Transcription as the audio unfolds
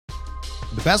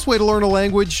The best way to learn a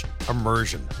language?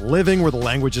 Immersion. Living where the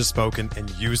language is spoken and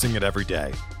using it every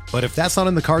day. But if that's not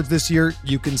in the cards this year,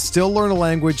 you can still learn a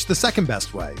language the second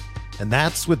best way, and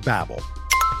that's with Babbel.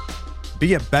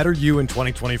 Be a better you in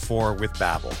 2024 with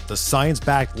Babbel, the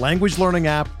science-backed language learning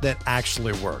app that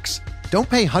actually works. Don't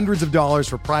pay hundreds of dollars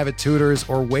for private tutors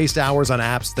or waste hours on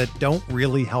apps that don't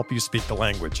really help you speak the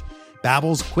language.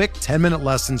 Babbel's quick 10-minute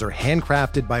lessons are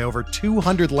handcrafted by over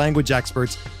 200 language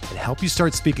experts and help you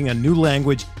start speaking a new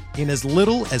language in as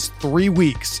little as 3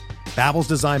 weeks. Babbel's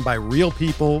designed by real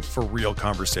people for real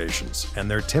conversations,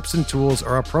 and their tips and tools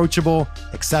are approachable,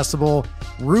 accessible,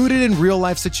 rooted in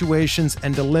real-life situations,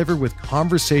 and delivered with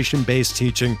conversation-based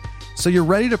teaching, so you're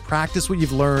ready to practice what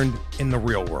you've learned in the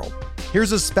real world.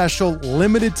 Here's a special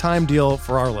limited-time deal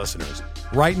for our listeners.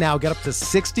 Right now, get up to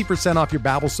 60% off your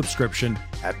Babbel subscription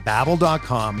at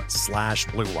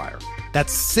babbel.com/Blue Wire.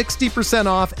 That's 60%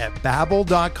 off at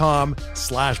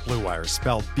babbel.com/Blue Wire,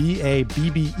 spelled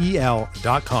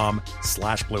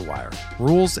BABBEL.com/Blue Wire.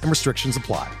 Rules and restrictions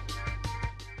apply.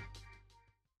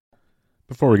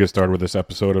 Before we get started with this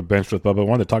episode of Bench with Bubba, I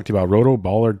wanted to talk to you about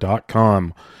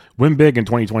rotoballer.com. Win big in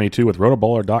 2022 with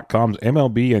rotoballer.com's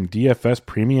MLB and DFS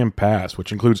Premium Pass,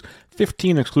 which includes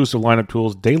 15 exclusive lineup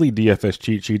tools, daily DFS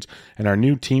cheat sheets, and our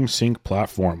new Team Sync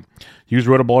platform. Use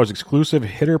Rotoballer's exclusive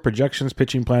hitter projections,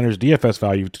 pitching planners, DFS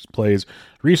value plays,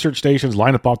 research stations,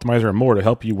 lineup optimizer, and more to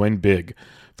help you win big.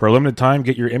 For a limited time,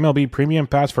 get your MLB Premium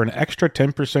Pass for an extra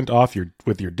 10% off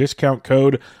with your discount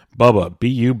code BUBBA,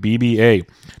 B-U-B-B-A.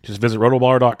 Just visit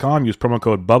rotoballer.com, use promo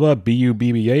code BUBBA,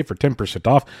 B-U-B-B-A for 10%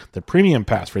 off the Premium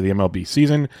Pass for the MLB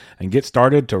season, and get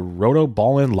started to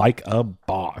rotoballin' like a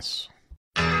boss.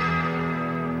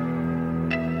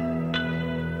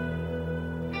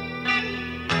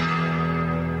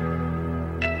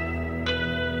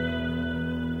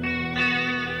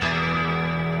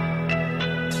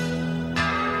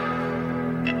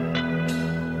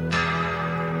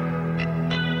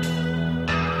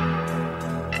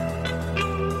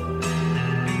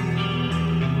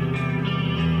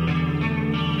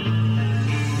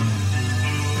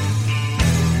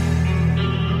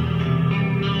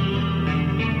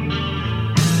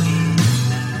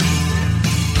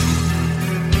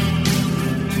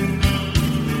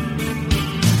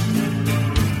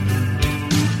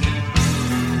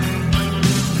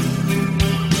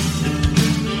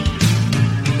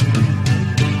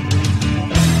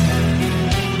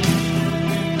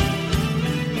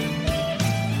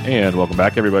 And welcome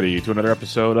back, everybody, to another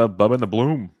episode of Bubba and the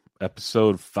Bloom,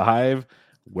 episode 5.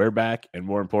 We're back, and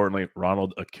more importantly,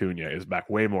 Ronald Acuna is back.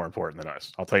 Way more important than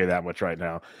us. I'll tell you that much right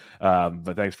now.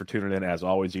 But thanks for tuning in. As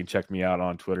always, you can check me out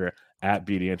on Twitter at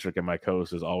BDintric, and my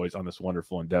co-host is always on this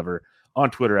wonderful endeavor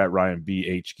on Twitter at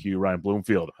RyanBHQ. Ryan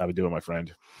Bloomfield, how we doing, my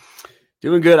friend?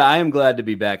 Doing good. I am glad to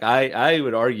be back. I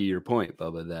would argue your point,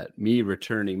 Bubba, that me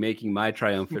returning, making my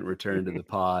triumphant return to the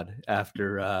pod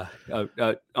after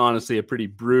honestly a pretty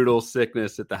brutal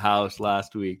sickness at the house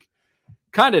last week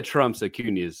kind of trumps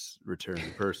Acuna's return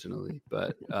personally.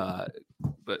 But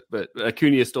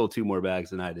Acuna stole 2 more bags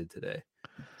than I did today,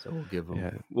 so we'll give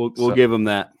him we'll give him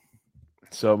that.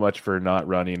 So much for not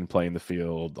running, playing the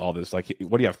field, all this. Like,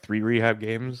 what do you have, 3 rehab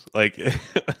games? Like,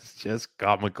 it's just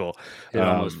comical.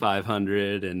 Almost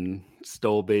 500 and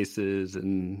stole bases,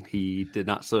 and he did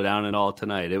not slow down at all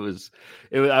tonight. It was.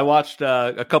 I watched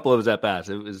a couple of his at bats.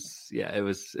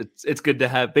 It's good to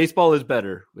have. Baseball is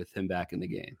better with him back in the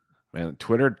game. Man,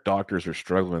 Twitter doctors are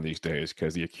struggling these days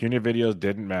because the Acuna videos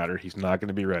didn't matter. He's not going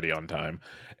to be ready on time.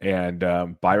 And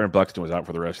Byron Buxton was out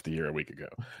for the rest of the year a week ago.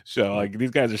 So like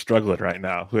these guys are struggling right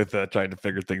now with trying to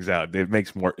figure things out.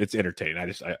 It's entertaining.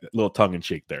 A little tongue in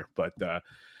cheek there, but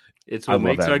it's what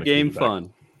makes our game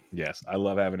fun. Yes, I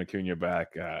love having Acuna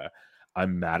back.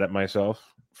 I'm mad at myself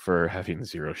for having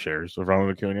 0 shares of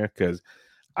Ronald Acuna because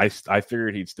I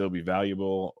figured he'd still be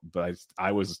valuable, but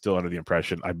I was still under the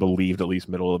impression, I believed at least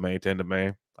middle of May to end of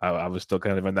May. I was still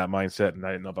kind of in that mindset, and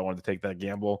I didn't know if I wanted to take that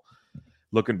gamble.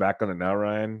 Looking back on it now,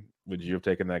 Ryan, would you have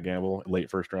taken that gamble late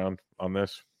first round on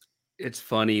this? It's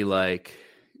funny, like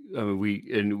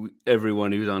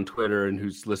everyone who's on Twitter and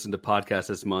who's listened to podcasts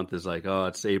this month is like, oh,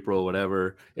 it's April,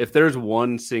 whatever. If there's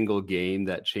one single game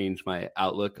that changed my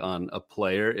outlook on a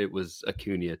player, it was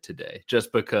Acuna today,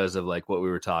 just because of like what we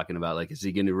were talking about. Like, is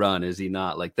he going to run? Is he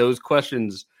not? Like those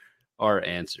questions are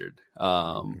answered.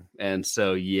 And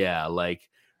so, yeah, like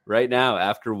right now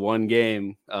after one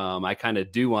game, I kind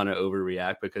of do want to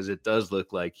overreact because it does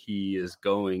look like he is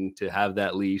going to have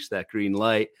that leash, that green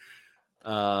light.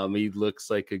 He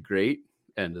looks like a great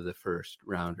end of the first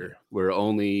rounder. We're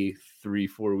only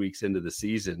 3-4 weeks into the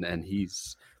season, and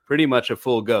he's pretty much a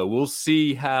full go. We'll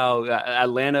see how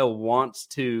Atlanta wants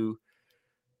to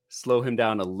slow him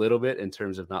down a little bit in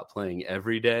terms of not playing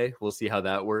every day. We'll see how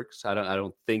that works. I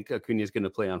don't think Acuna is going to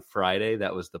play on Friday.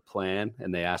 That was the plan.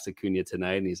 And they asked Acuna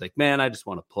tonight and he's like, man, I just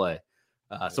want to play.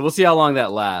 So we'll see how long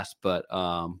that lasts. But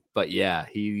yeah,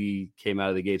 he came out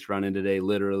of the gates running today,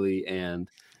 literally. And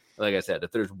like I said,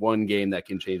 if there's one game that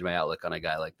can change my outlook on a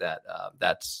guy like that,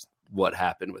 that's what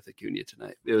happened with Acuna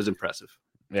tonight. It was impressive.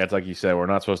 Yeah, it's like you said, we're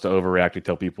not supposed to overreact. We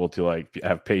tell people to like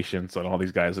have patience on all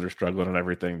these guys that are struggling and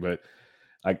everything. But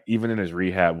like even in his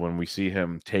rehab, when we see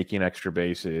him taking extra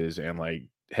bases and like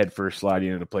head first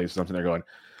sliding into place, something they're going,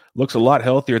 looks a lot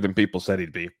healthier than people said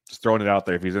he'd be. Just throwing it out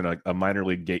there. If he's in a minor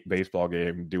league baseball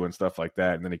game doing stuff like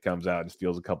that, and then he comes out and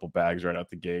steals a couple bags right out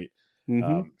the gate.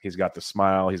 He's got the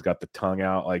smile. He's got the tongue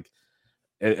out. Like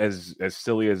as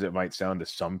silly as it might sound to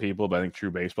some people, but I think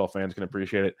true baseball fans can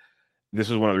appreciate it. This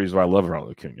is one of the reasons why I love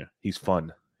Ronald Acuna. He's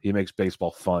fun. He makes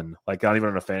baseball fun. Like, not even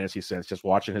in a fantasy sense, just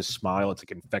watching his smile. It's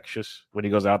like infectious when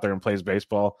he goes out there and plays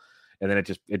baseball. And then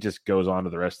it just goes on to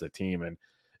the rest of the team. And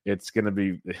it's going to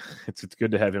be, it's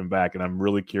good to have him back. And I'm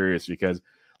really curious because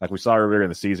like we saw earlier in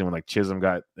the season when like Chisholm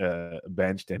got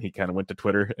benched and he kind of went to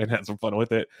Twitter and had some fun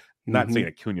with it. Not saying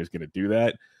Acuna is going to do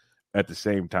that. At the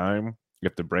same time,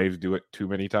 if the Braves do it too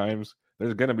many times,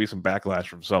 there's going to be some backlash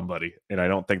from somebody. And I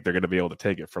don't think they're going to be able to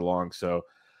take it for long. So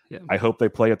yeah. I hope they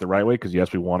play it the right way because,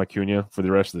 yes, we want Acuna for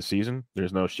the rest of the season.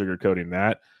 There's no sugarcoating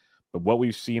that. But what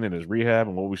we've seen in his rehab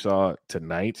and what we saw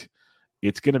tonight,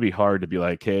 it's going to be hard to be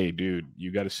like, hey, dude,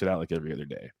 you got to sit out like every other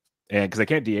day. And because I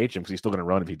can't DH him because he's still going to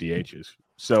run if he DHs.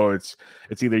 So it's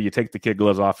either you take the kid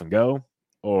gloves off and go,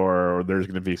 or there's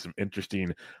going to be some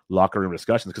interesting locker room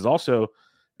discussions. Because also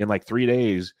in like 3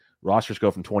 days, rosters go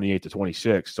from 28 to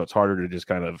 26. So it's harder to just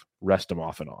kind of rest them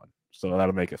off and on. So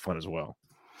that'll make it fun as well.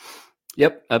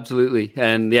 Yep, absolutely.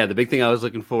 And yeah, the big thing I was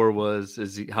looking for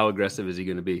was how aggressive is he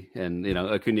going to be? And, you know,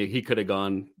 Acuna, he could have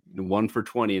gone 1 for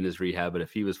 20 in his rehab, but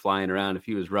if he was flying around, if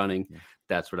he was running,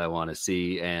 that's what I want to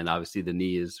see. And obviously the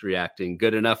knee is reacting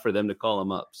good enough for them to call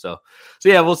him up. So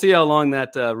yeah, we'll see how long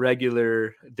that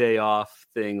regular day off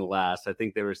thing lasts. I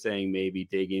think they were saying maybe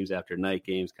day games after night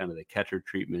games, kind of the catcher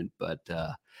treatment, but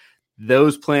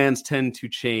those plans tend to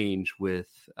change with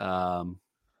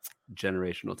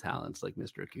generational talents like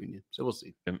Mr. Acuna. So we'll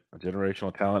see. And a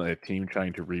generational talent and a team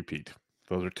trying to repeat.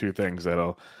 Those are two things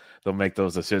they'll make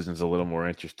those decisions a little more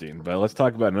interesting. But let's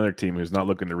talk about another team who's not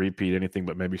looking to repeat anything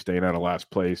but maybe staying out of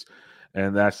last place.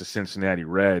 And that's the Cincinnati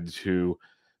Reds, who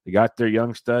they got their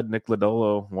young stud, Nick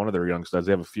Lodolo, one of their young studs.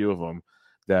 They have a few of them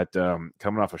that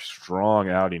coming off a strong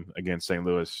outing against St.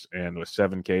 Louis, and with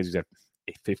 7 Ks, he's had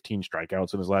 15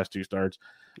 strikeouts in his last 2 starts,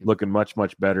 looking much,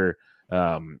 much better.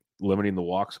 Limiting the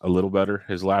walks a little better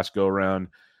his last go around,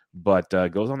 but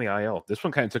goes on the IL. This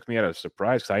one kind of took me out of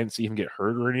surprise because I didn't see him get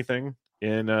hurt or anything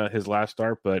in his last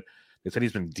start, but they said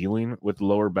he's been dealing with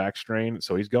lower back strain,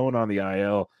 so he's going on the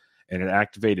IL. And an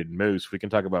activated Moose. We can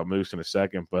talk about Moose in a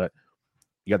second, but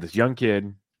you got this young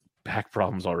kid, back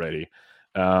problems already.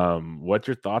 What's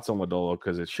your thoughts on Lodolo?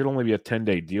 Because it should only be a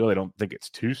 10-day deal. I don't think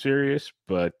it's too serious,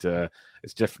 but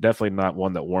it's definitely not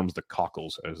one that warms the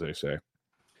cockles, as they say.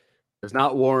 Does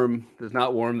not warm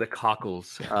the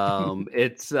cockles.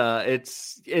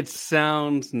 It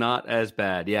sounds not as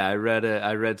bad. Yeah, I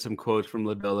read some quotes from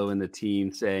Lodolo and the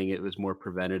team saying it was more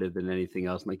preventative than anything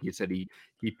else. And like you said, he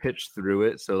pitched through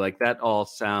it. So like that all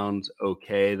sounds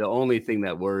okay. The only thing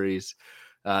that worries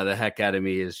the heck out of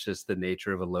me is just the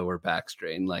nature of a lower back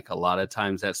strain. Like a lot of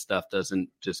times that stuff doesn't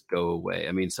just go away.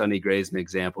 I mean, Sonny Gray's an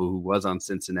example who was on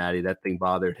Cincinnati. That thing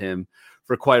bothered him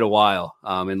for quite a while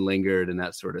and lingered and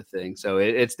that sort of thing. So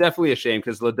it's definitely a shame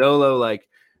because Lodolo, like,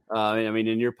 I mean,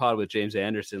 in your pod with James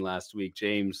Anderson last week,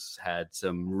 James had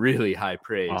some really high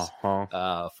praise for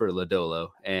Lodolo.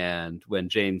 And when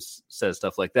James says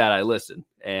stuff like that, I listen.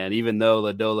 And even though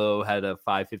Lodolo had a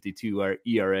 5.52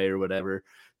 ERA or whatever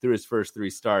through his first 3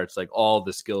 starts, like all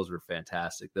the skills were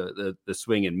fantastic. The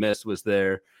swing and miss was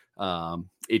there.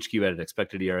 HQ had an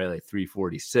expected ERA like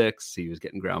 3.46. He was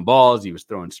getting ground balls. He was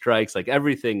throwing strikes. Like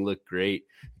everything looked great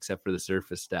except for the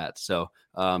surface stats. So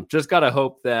just got to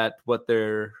hope that what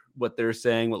they're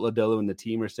saying, what Lodolo and the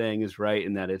team are saying is right,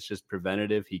 and that it's just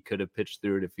preventative. He could have pitched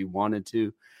through it if he wanted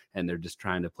to, and they're just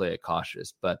trying to play it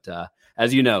cautious. But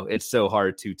as you know, it's so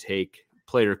hard to take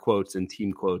player quotes and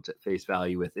team quotes at face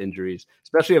value with injuries,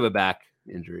 especially of a back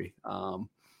injury.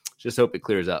 Just hope it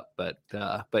clears up.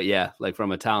 But yeah, like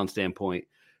from a talent standpoint,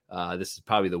 this is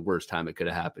probably the worst time it could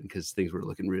have happened because things were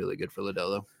looking really good for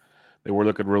Lodolo. They were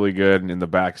looking really good, and the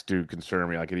backs do concern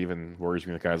me. Like it even worries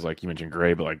me with guys like you mentioned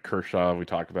Gray, but like Kershaw, we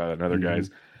talked about it, and other guys.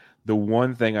 The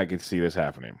one thing I could see this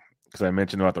happening, because I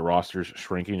mentioned about the rosters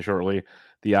shrinking shortly,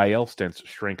 the IL stints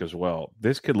shrink as well.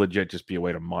 This could legit just be a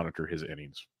way to monitor his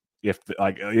innings. If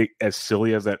as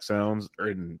silly as that sounds,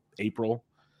 in April,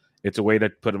 it's a way to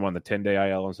put him on the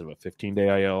 10-day IL instead of a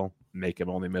 15-day IL, make him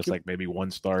only miss like maybe one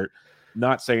start.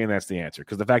 Not saying that's the answer,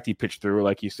 because the fact he pitched through,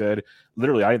 like you said,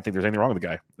 literally, I didn't think there's anything wrong with the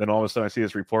guy. Then all of a sudden, I see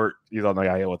this report, he's on the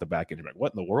IL with the back injury. Like,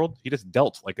 what in the world? He just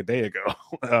dealt like a day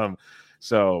ago.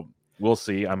 So we'll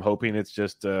see. I'm hoping it's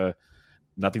just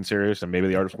nothing serious, and maybe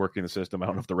the artist's working the system. I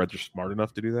don't know if the Reds are smart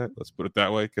enough to do that. Let's put it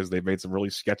that way, because they've made some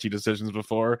really sketchy decisions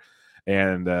before,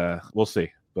 and we'll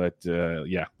see. But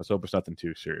yeah, let's hope it's nothing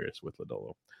too serious with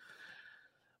Lodolo.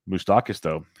 Moustakas,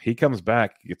 though, he comes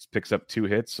back, picks up 2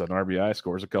 hits on RBI,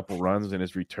 scores a couple runs in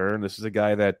his return. This is a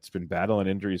guy that's been battling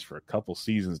injuries for a couple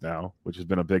seasons now, which has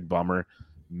been a big bummer.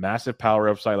 Massive power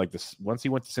upside like this. Once he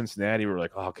went to Cincinnati, we were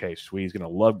like, oh, okay, sweet, he's going to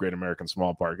love Great American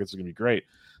Small Park. This is going to be great.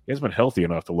 He hasn't been healthy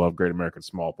enough to love Great American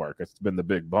Small Park. It's been the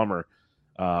big bummer.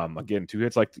 Again, 2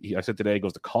 hits, like I said today,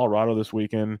 goes to Colorado this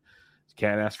weekend.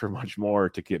 Can't ask for much more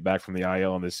to get back from the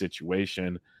IL in this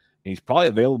situation. And he's probably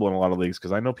available in a lot of leagues,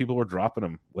 because I know people were dropping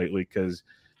him lately because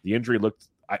the injury looked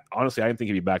honestly, I didn't think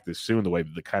he'd be back this soon, the way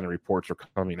the kind of reports are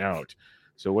coming out.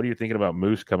 So what are you thinking about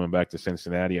Moose coming back to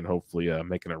Cincinnati and hopefully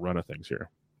making a run of things here?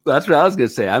 Well, that's what I was going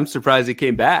to say. I'm surprised he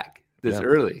came back this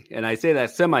early. And I say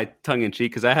that semi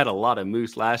tongue-in-cheek because I had a lot of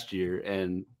Moose last year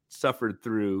and suffered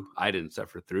through. I didn't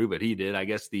suffer through, but he did. I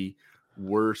guess the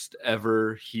worst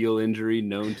ever heel injury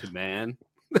known to man.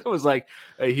 That was like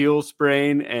a heel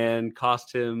sprain and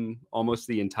cost him almost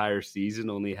the entire season.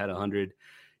 Only had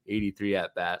 183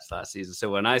 at-bats last season. So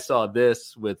when I saw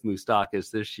this with Moustakas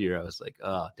this year, I was like,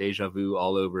 deja vu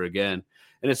all over again.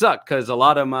 And it sucked because a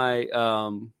lot of my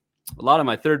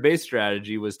third base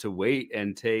strategy was to wait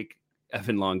and take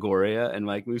Evan Longoria and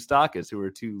Mike Moustakas, who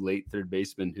were 2 late third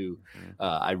basemen who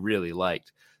I really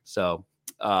liked. So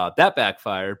that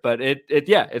backfired, but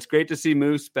it's great to see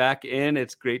Moose back in.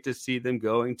 It's great to see them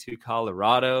going to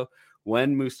Colorado.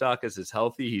 When Moustakas is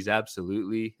healthy, he's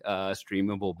absolutely a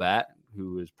streamable bat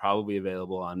who is probably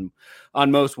available on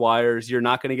most wires. You're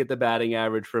not going to get the batting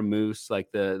average from Moose.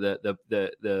 Like the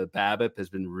BABIP has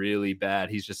been really bad.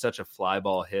 He's just such a fly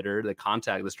ball hitter. The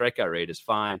strikeout rate is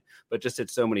fine, but just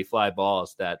hits so many fly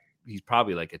balls that he's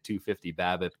probably like a 250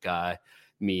 BABIP guy,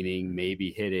 meaning maybe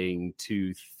hitting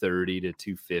 230 to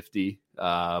 250,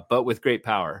 but with great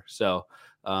power. So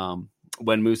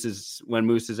when Moose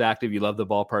is active, you love the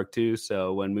ballpark too.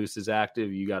 So when Moose is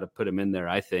active, you got to put him in there,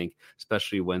 I think,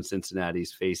 especially when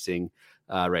Cincinnati's facing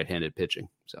right-handed pitching.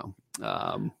 So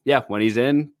when he's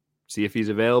in, see if he's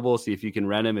available, see if you can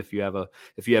rent him. If you have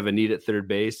a need at third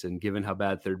base, and given how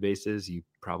bad third base is, you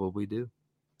probably do.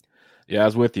 Yeah, I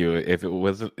was with you. If it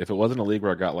wasn't a league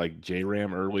where I got like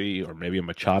J-Ram early or maybe a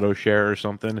Machado share or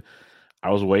something,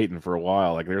 I was waiting for a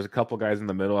while. Like there's a couple guys in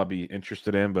the middle I'd be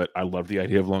interested in, but I love the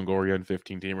idea of Longoria and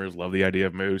 15-teamers. Love the idea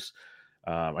of Moose.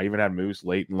 I even had Moose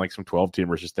late in like some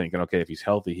 12-teamers, just thinking, okay, if he's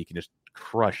healthy, he can just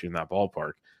crush in that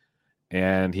ballpark.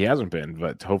 And he hasn't been,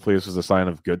 but hopefully this is a sign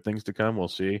of good things to come. We'll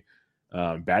see.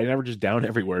 Batting average is down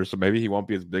everywhere, so maybe he won't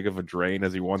be as big of a drain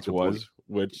as he once was,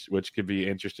 which could be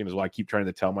interesting as well. I keep trying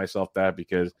to tell myself that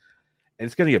because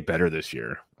it's going to get better this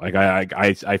year. Like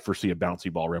I foresee a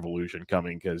bouncy ball revolution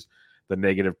coming because the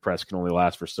negative press can only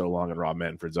last for so long in Rob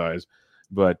Manfred's eyes.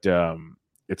 But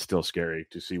it's still scary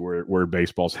to see where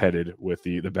baseball's headed with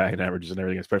the batting averages and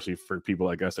everything, especially for people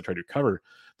like us that try to cover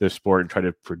this sport and try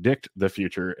to predict the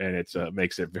future. And it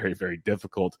makes it very, very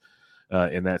difficult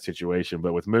in that situation.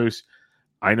 But with Moose,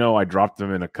 I know I dropped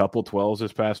them in a couple 12s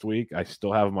this past week. I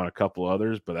still have them on a couple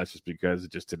others, but that's just because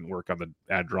it just didn't work on the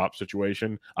ad drop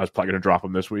situation. I was probably going to drop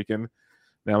them this weekend.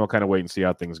 Now we'll kind of wait and see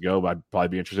how things go, but I'd probably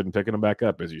be interested in picking him back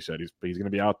up. As you said, he's going to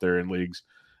be out there in leagues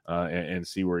and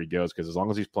see where he goes, because as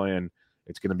long as he's playing,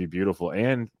 it's going to be beautiful.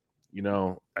 And,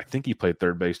 I think he played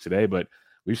third base today, but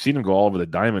we've seen him go all over the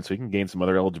diamond, so he can gain some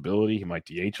other eligibility. He might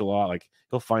DH a lot. Like,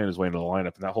 he'll find his way into the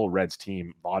lineup, and that whole Reds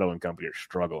team, Votto and company, are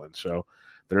struggling. So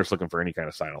they're just looking for any kind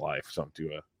of sign of life, something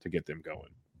to get them going.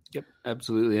 Yep,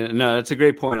 absolutely. No, that's a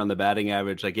great point on the batting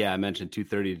average. Like, I mentioned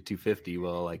 230 to 250.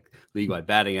 Well, like league-wide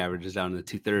batting average is down in the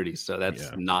 230s. So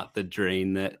that's not the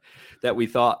drain that we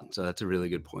thought. So that's a really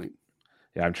good point.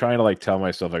 Yeah, I'm trying to tell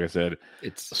myself, like I said,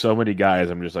 it's so many guys.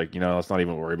 I'm just like, let's not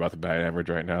even worry about the batting average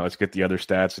right now. Let's get the other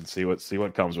stats and see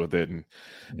what comes with it, and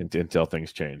until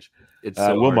things change. It's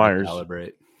so Will Myers. To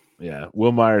calibrate. Yeah,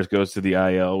 Will Myers goes to the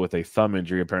IL with a thumb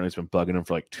injury. Apparently, it's been bugging him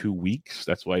for like 2 weeks.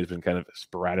 That's why he's been kind of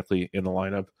sporadically in the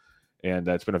lineup, and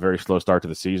it's been a very slow start to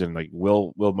the season. Like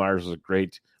Will Myers is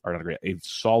a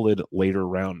solid later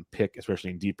round pick,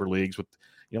 especially in deeper leagues with,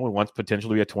 he wants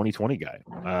potentially be a 2020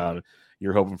 guy.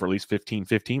 you're hoping for at least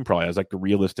 15-15 probably as like the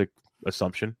realistic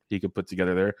assumption he could put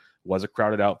together there. Was a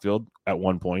crowded outfield at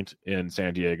one point in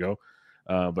San Diego.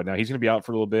 But now he's going to be out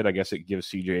for a little bit. I guess it gives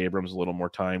CJ Abrams a little more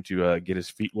time to get his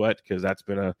feet wet because that's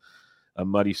been a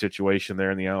muddy situation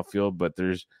there in the outfield. But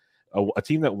there's a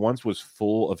team that once was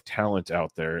full of talent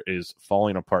out there is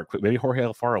falling apart. Maybe Jorge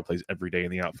Alfaro plays every day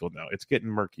in the outfield now. It's getting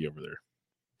murky over there.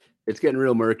 It's getting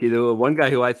real murky, though. One guy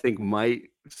who I think might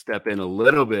step in a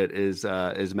little bit is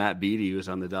Matt Beaty, who was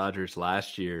on the Dodgers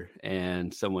last year,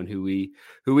 and someone who we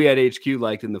at HQ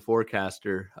liked in the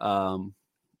forecaster.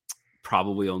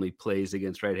 Probably only plays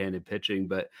against right-handed pitching,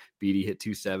 but Beaty hit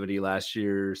 270 last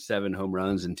year, 7 home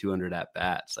runs and 200 at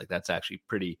bats. Like that's actually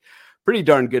pretty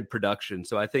darn good production.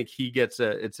 So I think he gets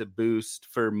it's a boost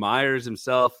for Myers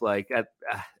himself. Like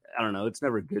I don't know, it's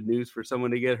never good news for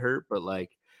someone to get hurt, but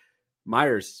like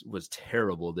Myers was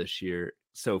terrible this year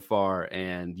so far,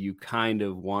 and you kind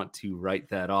of want to write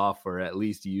that off or at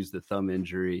least use the thumb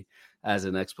injury as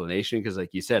an explanation because,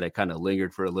 like you said, it kind of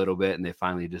lingered for a little bit, and they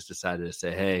finally just decided to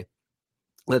say, hey,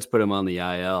 let's put him on the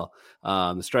IL.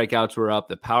 The strikeouts were up.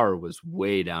 The power was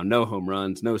way down. No home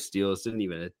runs, no steals, didn't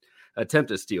even attempt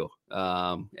to steal.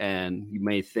 And you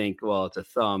may think, well, it's a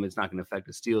thumb. It's not going to affect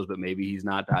the steals, but maybe he's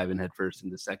not diving headfirst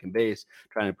into second base,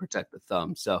 trying to protect the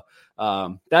thumb. So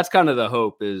that's kind of the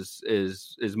hope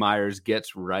is Myers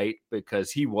gets right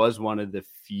because he was one of the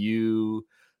few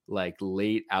like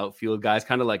late outfield guys,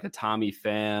 kind of like a Tommy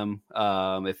Pham.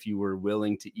 If you were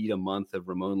willing to eat a month of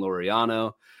Ramon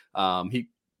Laureano,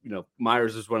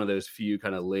 Myers was one of those few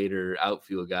kind of later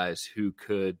outfield guys who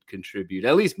could contribute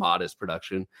at least modest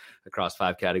production across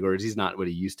 5 categories. He's not what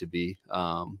he used to be.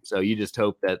 So you just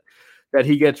hope that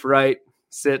he gets right,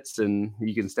 sits, and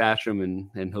you can stash him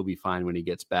and he'll be fine when he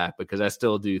gets back, because I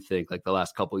still do think like the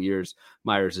last couple of years,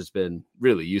 Myers has been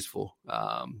really useful.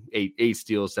 8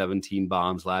 steals, 17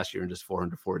 bombs last year and just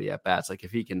 440 at bats. Like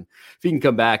if he can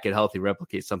come back and healthy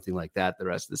replicate something like that the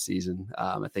rest of the season,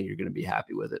 I think you're going to be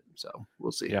happy with it. So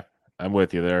we'll see. Yeah, I'm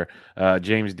with you there.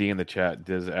 James D in the chat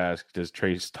does ask, does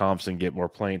Trayce Thompson get more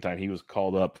playing time? He was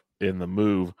called up in the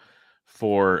move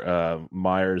for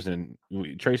Myers, and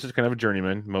Trayce is kind of a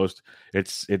journeyman.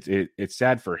 It's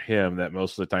sad for him that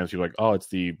most of the times you're like, oh, it's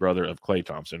the brother of Klay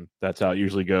Thompson. That's how it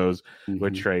usually goes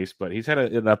with Trayce. But he's had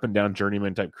an up and down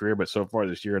journeyman type career. But so far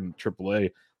this year in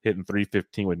AAA, hitting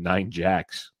 315 with 9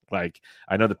 jacks. Like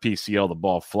I know the PCL, the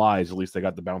ball flies. At least they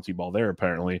got the bouncy ball there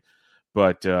apparently.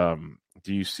 But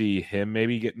do you see him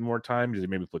maybe getting more time? Does he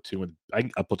maybe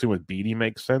a platoon with Beaty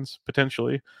makes sense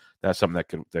potentially? That's something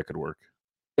that could work.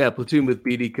 Yeah, platoon with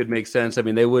Beaty could make sense. I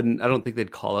mean, I don't think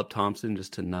they'd call up Thompson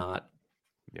just to not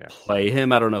play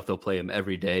him. I don't know if they'll play him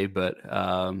every day, but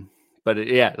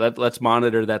let's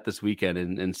monitor that this weekend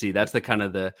and see. That's the kind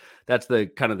of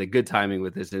the good timing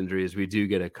with this injury is we do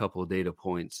get a couple of data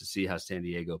points to see how San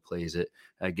Diego plays it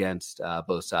against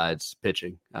both sides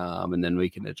pitching, and then we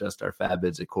can adjust our fab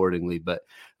bids accordingly. But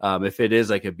if it is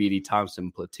like a Beaty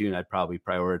Thompson platoon, I'd probably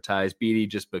prioritize Beaty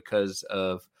just because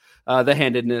of the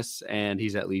handedness, and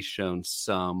he's at least shown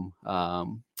some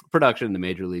production in the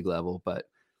major league level. But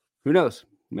who knows?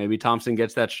 Maybe Thompson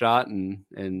gets that shot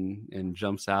and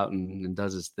jumps out and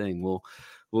does his thing.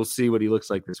 We'll see what he looks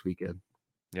like this weekend.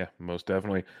 Yeah, most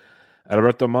definitely.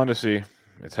 Alberto Mondesi,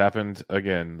 it's happened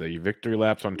again. The victory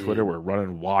laps on Twitter were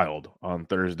running wild on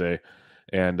Thursday,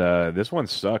 and this one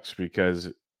sucks because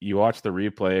you watch the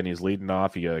replay and he's leading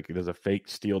off. He does a fake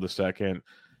steal to second,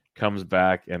 comes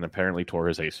back and apparently tore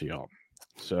his ACL.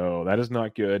 So that is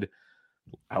not good.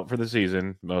 Out for the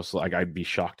season. I'd be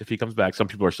shocked if he comes back. Some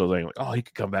people are still saying like, oh, he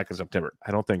could come back in September.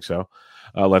 I don't think so.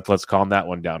 Let's calm that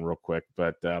one down real quick.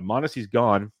 But Mondesi's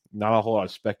gone. Not a whole lot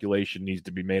of speculation needs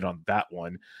to be made on that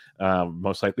one.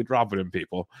 Most likely dropping him,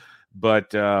 people.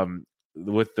 But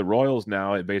with the Royals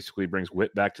now, it basically brings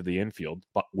Whit back to the infield.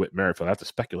 But Whit Merrifield, I have to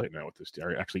speculate now with this team.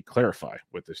 Actually clarify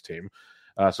with this team.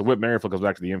 So Whit Merrifield goes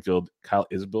back to the infield. Kyle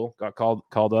Isbell got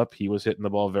called up. He was hitting the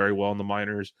ball very well in the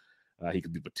minors. He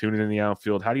could be platooning in the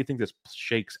outfield. How do you think this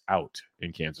shakes out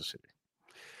in Kansas City?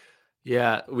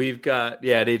 Yeah,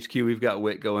 at HQ, we've got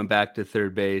Whit going back to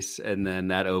third base, and then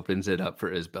that opens it up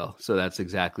for Isbell. So that's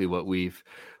exactly what we've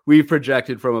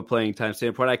projected from a playing time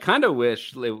standpoint. I kind of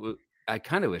wish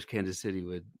Kansas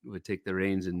City would take the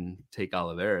reins and take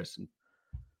Olivares and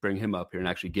bring him up here and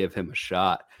actually give him a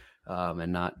shot,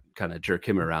 and not kind of jerk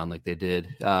him around like they did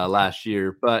last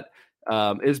year. But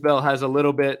Isbell has a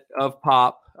little bit of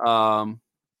pop.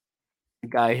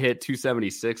 Guy hit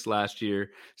 276 last year,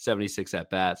 76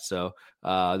 at bats. So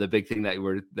the big thing that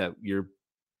you're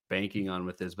banking on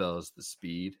with Isbell is the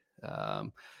speed.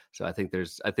 So I think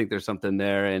there's something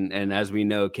there. And as we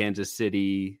know, Kansas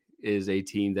City is a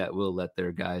team that will let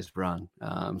their guys run.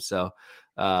 So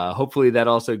hopefully that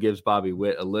also gives Bobby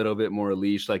Witt a little bit more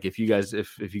leash. Like if you guys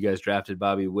drafted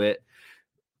Bobby Witt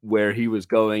where he was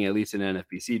going, at least in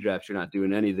NFBC drafts, you're not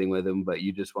doing anything with him, but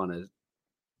you just want to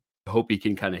hope he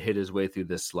can kind of hit his way through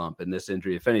this slump. And this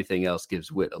injury, if anything else,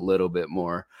 gives Witt a little bit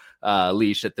more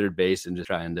leash at third base and just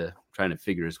trying to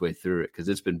figure his way through it, because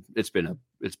it's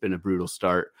been a brutal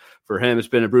start for him. It's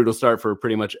been a brutal start for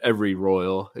pretty much every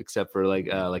Royal, except for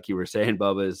like you were saying,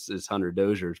 Bubba, is Hunter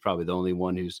Dozier is probably the only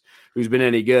one who's been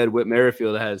any good. Whit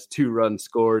Merrifield has 2 runs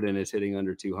scored and is hitting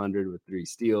under 200 with 3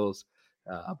 steals.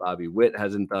 Bobby Witt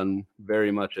hasn't done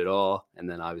very much at all, and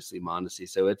then obviously Mondesi.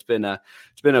 So it's been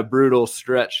a brutal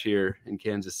stretch here in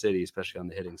Kansas City, especially on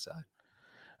the hitting side.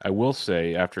 I will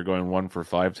say, after going 1 for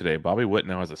 5 today, Bobby Witt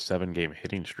now has a 7-game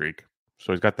hitting streak,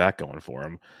 so he's got that going for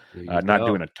him. Not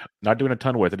doing a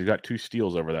ton with it. He's got 2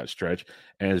 steals over that stretch,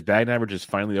 and his batting average is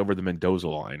finally over the Mendoza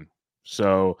line.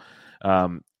 So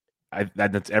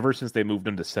that's ever since they moved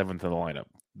him to 7th in the lineup,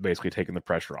 basically taking the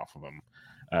pressure off of him.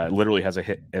 Literally has a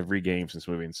hit every game since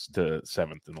moving to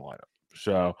 7th in the lineup.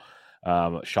 So,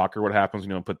 shocker what happens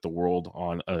when you put the world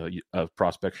on a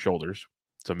prospect's shoulders.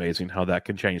 It's amazing how that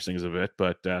can change things a bit.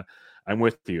 But I'm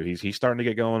with you. He's starting to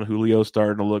get going. Julio's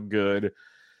starting to look good.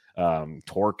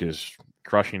 Torque is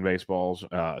crushing baseballs.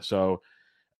 So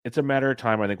it's a matter of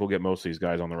time. I think we'll get most of these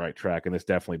guys on the right track, and this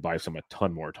definitely buys him a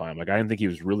ton more time. Like, I didn't think he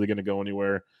was really going to go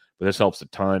anywhere, but this helps a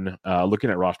ton. Looking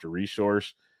at roster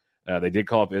resource, they did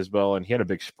call up Isbell, and he had a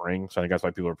big spring, so I think that's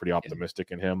why people are pretty optimistic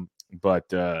in him.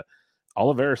 But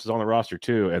Olivares is on the roster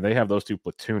too, and they have those 2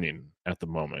 platooning at the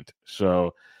moment.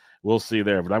 So we'll see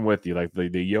there. But I'm with you. Like the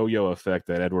yo-yo effect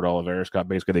that Edward Olivares got,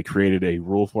 basically they created a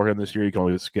rule for him this year. You can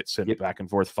only get sent back and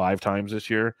forth 5 times this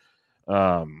year.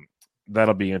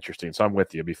 That'll be interesting. So I'm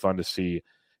with you. It'd be fun to see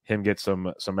him get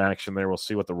some action there. We'll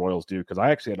see what the Royals do, because I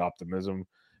actually had optimism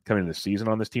coming into the season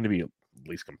on this team to be at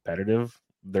least competitive.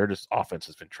 Their just offense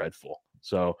has been dreadful.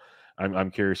 So I'm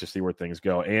curious to see where things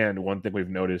go. And one thing we've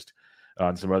noticed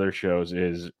on some other shows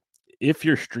is if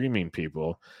you're streaming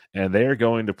people and they're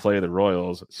going to play the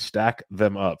Royals, stack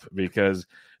them up, because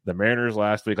the Mariners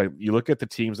last week, like you look at the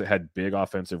teams that had big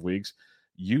offensive weeks,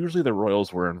 usually the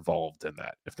Royals were involved in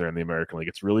that if they're in the American League.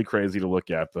 It's really crazy to look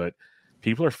at, but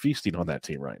people are feasting on that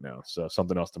team right now. So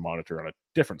something else to monitor on a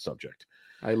different subject.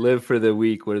 I live for the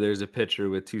week where there's a pitcher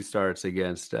with 2 starts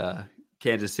against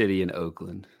Kansas City and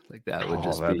Oakland. Like that would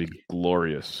that'd be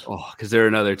glorious. Oh, because they're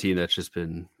another team that's just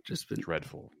been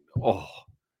dreadful. Oh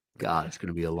God, it's going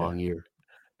to be a long year.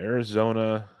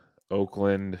 Arizona,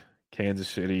 Oakland, Kansas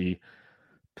City,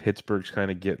 Pittsburgh's kind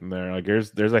of getting there. Like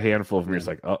there's a handful of them. It's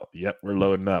like, oh, yep, we're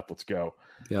loading up. Let's go.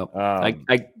 Yep.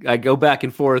 I go back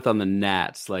and forth on the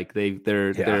Nats. Like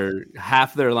they're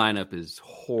half their lineup is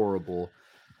horrible.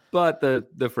 But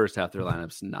the first half of their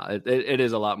lineup's not. It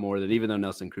is a lot more than, even though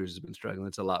Nelson Cruz has been struggling,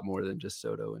 it's a lot more than just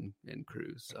Soto and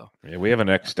Cruz. So yeah, we have an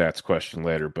X stats question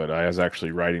later, but I was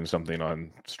actually writing something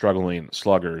on struggling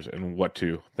sluggers and what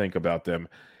to think about them.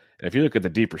 And if you look at the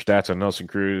deeper stats on Nelson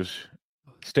Cruz,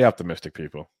 stay optimistic,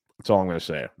 people. That's all I'm going to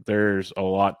say. There's a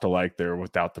lot to like there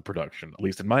without the production, at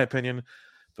least in my opinion.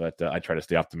 But I try to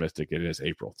stay optimistic. It is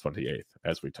April 28th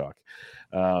as we talk.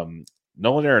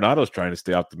 Nolan Arenado's trying to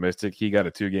stay optimistic. He got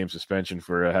a 2-game suspension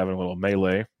for having a little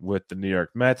melee with the New York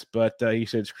Mets, but he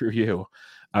said, screw you.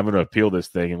 I'm going to appeal this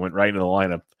thing, and went right into the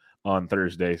lineup on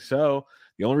Thursday. So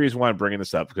the only reason why I'm bringing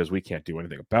this up, because we can't do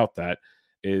anything about that,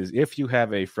 is if you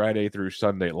have a Friday through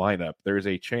Sunday lineup, there's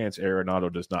a chance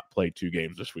Arenado does not play 2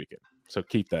 games this weekend. So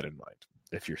keep that in mind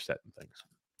if you're setting things.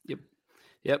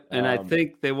 Yep. And I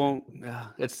think they won't.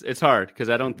 It's hard because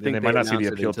I don't think they might not see the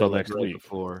appeal till next week.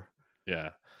 Before. Yeah.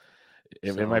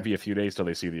 It might be a few days till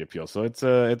they see the appeal. So it's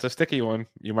a sticky one.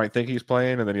 You might think he's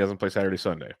playing, and then he doesn't play Saturday,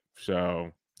 Sunday.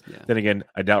 So then again,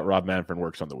 I doubt Rob Manfred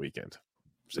works on the weekend.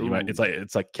 So you might.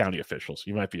 It's like county officials.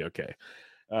 You might be okay.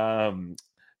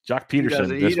 Jock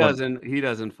Peterson. He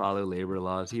doesn't follow labor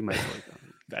laws. He might work on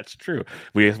it. That's true.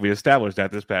 We established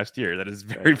that this past year. That is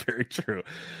very, very true.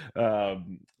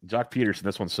 Jock Peterson,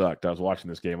 this one sucked. I was watching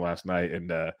this game last night,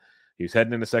 and he was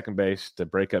heading into second base to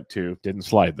break up 2. Didn't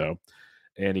slide, though.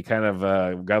 And he kind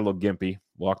of got a little gimpy,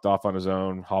 walked off on his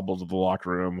own, hobbled to the locker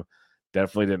room.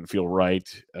 Definitely didn't feel right.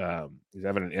 He's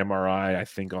having an MRI, I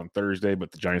think, on Thursday,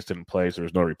 but the Giants didn't play, so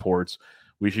there's no reports.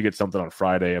 We should get something on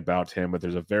Friday about him, but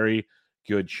there's a very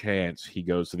good chance he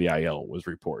goes to the IL, was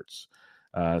reports.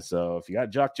 So if you got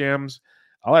Jock Jams,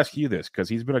 I'll ask you this, because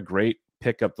he's been a great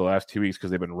pickup the last 2 weeks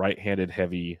because they've been right-handed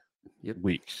heavy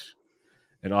weeks.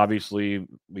 And obviously,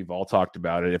 we've all talked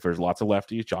about it. If there's lots of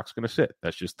lefties, Jock's going to sit.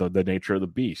 That's just the nature of the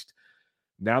beast.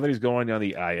 Now that he's going on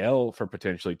the IL for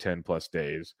potentially 10-plus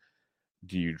days,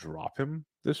 do you drop him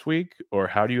this week, or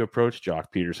how do you approach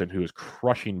Jock Peterson, who is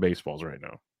crushing baseballs right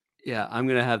now? Yeah, I'm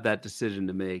going to have that decision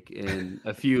to make in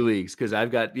a few leagues because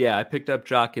I picked up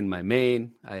Jock in my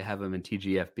main. I have him in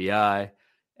TGFBI,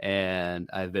 and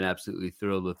I've been absolutely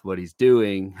thrilled with what he's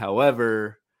doing.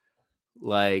 However,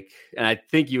 and I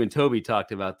think you and Toby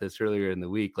talked about this earlier in the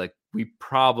week, like we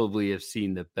probably have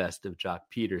seen the best of Jock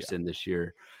Peterson this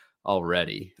year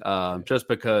already. Just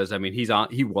because, I mean,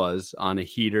 he was on a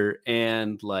heater,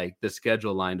 and like the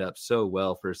schedule lined up so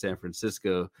well for San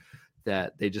Francisco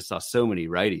that they just saw so many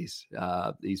righties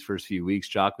these first few weeks.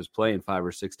 Jock was playing 5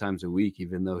 or 6 times a week,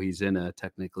 even though he's in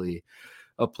technically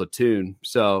a platoon.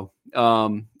 So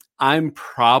I'm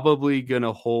probably going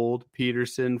to hold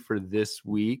Peterson for this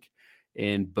week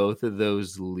in both of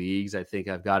those leagues. I think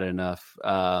I've got enough.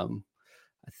 To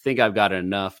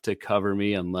cover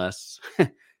me, unless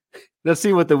let's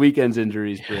see what the weekend's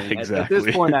injuries bring. Exactly. At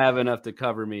this point, I have enough to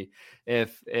cover me.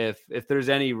 If there's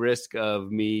any risk of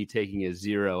me taking a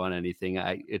 0 on anything,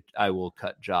 I will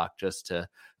cut Jock just to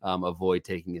avoid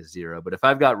taking a 0. But if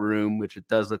I've got room, which it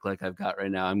does look like I've got right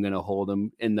now, I'm going to hold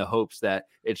him in the hopes that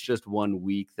it's just 1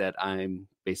 week that I'm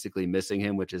basically missing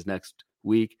him, which is next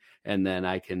week, and then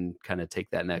I can kind of take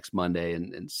that next Monday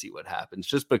and see what happens.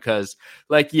 Just because,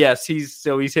 like, yes, he's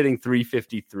hitting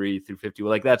 353 through 50. Well,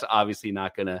 like that's obviously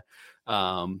not gonna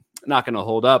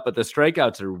hold up, but the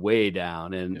strikeouts are way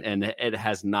down, and it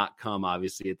has not come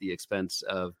obviously at the expense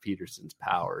of Peterson's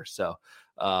power. So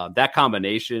that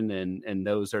combination and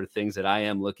those are things that I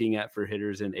am looking at for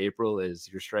hitters in April is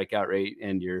your strikeout rate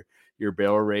and your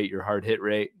barrel rate, your hard hit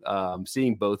rate.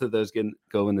 Seeing both of those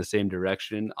go in the same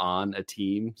direction on a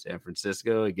team, San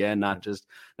Francisco, again, not just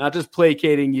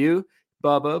placating you,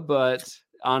 Bubba, but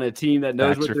on a team that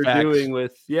knows what they're doing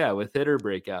with hitter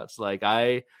breakouts. Like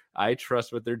I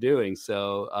trust what they're doing.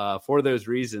 So for those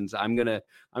reasons, I'm gonna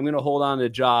hold on to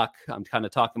Jock. I'm kind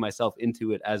of talking myself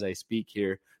into it as I speak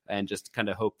here, and just kind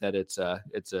of hope that it's a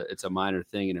minor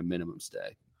thing and a minimum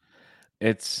stay.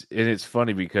 It's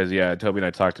funny because Toby and I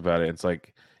talked about it. It's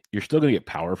like you're still going to get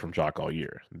power from Jock all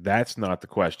year. That's not the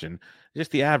question.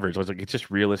 Just the average. It's just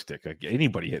realistic. Like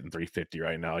anybody hitting 350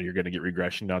 right now, you're going to get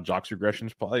regression. Now Jock's regression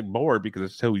is probably more because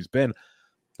it's who he's been.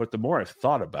 But the more I've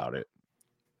thought about it,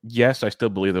 yes, I still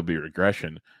believe there'll be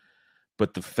regression.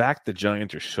 But the fact that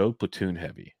Giants are so platoon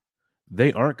heavy,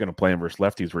 they aren't going to play him versus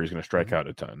lefties where he's going to strike out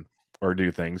a ton or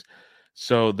do things.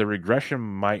 So the regression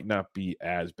might not be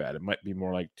as bad. It might be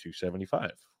more like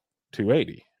 275,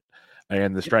 280.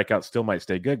 And the strikeout still might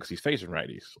stay good because he's facing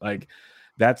righties. Like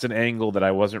that's an angle that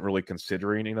I wasn't really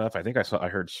considering enough. I think I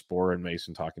heard Sporer and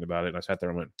Mason talking about it, and I sat there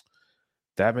and went,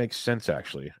 that makes sense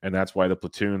actually. And that's why the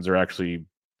platoons are actually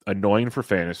annoying for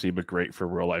fantasy, but great for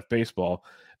real life baseball.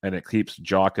 And it keeps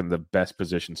Jock in the best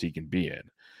positions he can be in.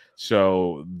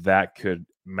 So that could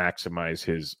maximize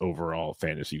his overall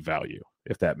fantasy value,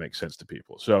 if that makes sense to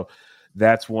people. So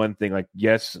that's one thing. Like,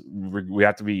 yes, we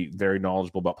have to be very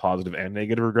knowledgeable about positive and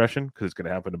negative regression because it's going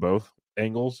to happen to both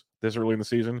angles this early in the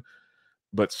season.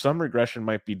 But some regression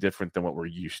might be different than what we're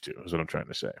used to, is what I'm trying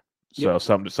to say. So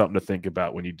something to think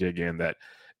about when you dig in, that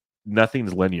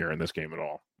nothing's linear in this game at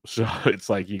all. So it's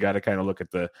like you got to kind of look at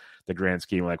the grand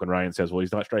scheme. Like when Ryan says, well,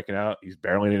 he's not striking out, he's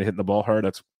barely hitting the ball hard.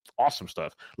 That's awesome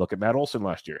stuff. Look at Matt Olson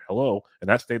last year. Hello. And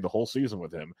that stayed the whole season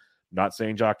with him. Not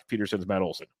saying Jock Peterson's Matt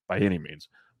Olson by any means,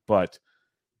 but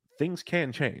things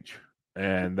can change.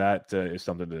 And that is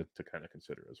something to kind of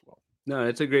consider as well. No,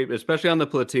 it's a great, especially on the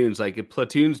platoons. Like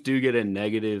platoons do get a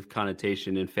negative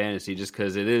connotation in fantasy just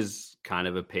because it is kind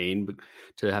of a pain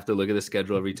to have to look at the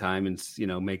schedule every time and,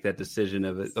 make that decision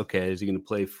of it. Okay, is he going to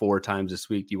play 4 times this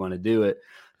week? Do you want to do it?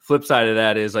 Flip side of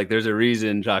that is like, there's a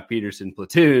reason Jock Peterson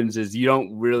platoons is you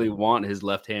don't really want his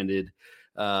left-handed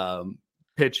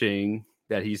pitching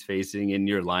that he's facing in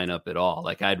your lineup at all.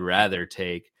 Like I'd rather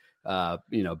take,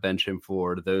 bench him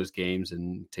for those games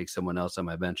and take someone else on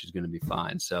my bench who's going to be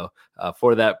fine. So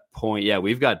for that point,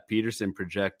 we've got Peterson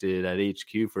projected at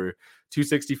HQ for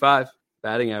 265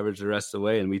 batting average the rest of the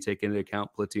way. And we take into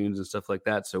account platoons and stuff like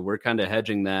that. So we're kind of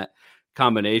hedging that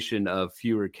combination of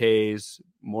fewer Ks,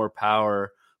 more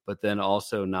power, but then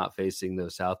also not facing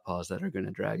those southpaws that are going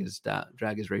to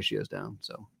drag his ratios down.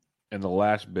 So. And the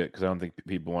last bit, because I don't think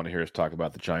people want to hear us talk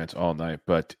about the Giants all night,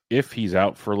 but if he's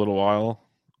out for a little while,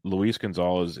 Luis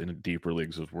Gonzalez in deeper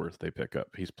leagues is worth they pick up.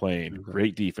 He's playing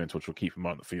great defense, which will keep him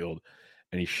on the field,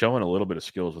 and he's showing a little bit of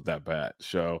skills with that bat.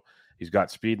 So he's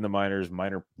got speed in the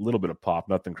minor, little bit of pop,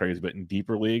 nothing crazy. But in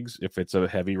deeper leagues, if it's a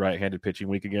heavy right-handed pitching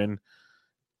week again,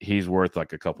 he's worth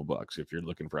like a couple bucks if you're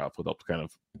looking for outfield help to kind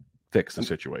of fix the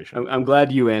situation. I'm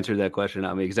glad you answered that question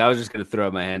on me, because I was just going to throw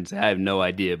up my hand and say I have no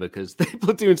idea, because they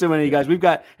platoon so many guys. We've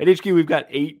got at HQ, we've got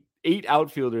eight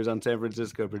outfielders on San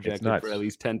Francisco projected for at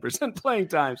least 10% playing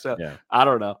time. So I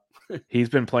don't know. He's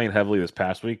been playing heavily this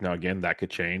past week. Now, again, that could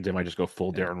change. They might just go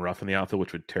full Darren Ruff in the outfield,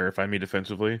 which would terrify me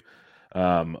defensively.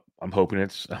 I'm hoping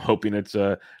it's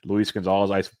Luis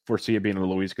Gonzalez. I foresee it being a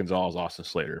Luis Gonzalez, Austin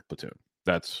Slater platoon.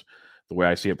 That's the way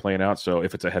I see it playing out. So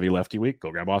if it's a heavy lefty week,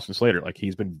 go grab Austin Slater. Like,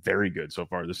 he's been very good so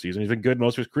far this season. He's been good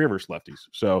most of his career versus lefties.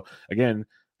 So again,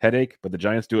 headache, but the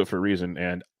Giants do it for a reason.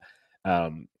 And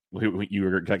you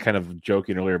were kind of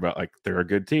joking earlier about, like, they're a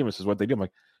good team. This is what they do. I'm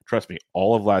like, trust me,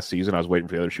 all of last season, I was waiting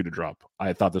for the other shoe to drop.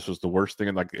 I thought this was the worst thing.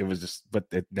 And like, it was just,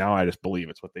 now I just believe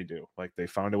it's what they do. Like, they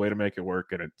found a way to make it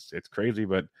work, and it's crazy,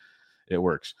 but it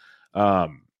works.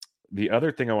 The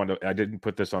other thing I didn't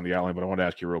put this on the outline, but I want to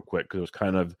ask you real quick, because it was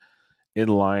kind of in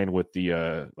line with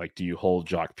the, do you hold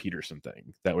Jock Peterson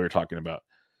thing that we were talking about?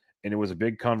 And it was a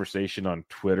big conversation on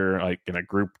Twitter, like in a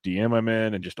group DM I'm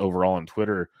in, and just overall on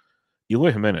Twitter.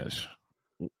 Eloy Jimenez,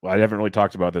 I haven't really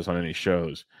talked about this on any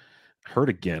shows, hurt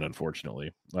again,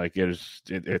 unfortunately. Like,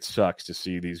 it sucks to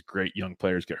see these great young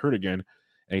players get hurt again,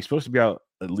 and he's supposed to be out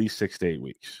at least 6 to 8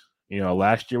 weeks.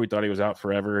 Last year we thought he was out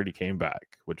forever, and he came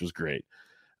back, which was great.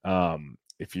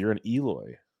 If you're an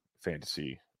Eloy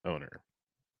fantasy owner,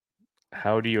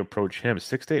 how do you approach him?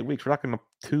 6 to 8 weeks. We're talking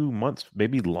 2 months,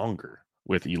 maybe longer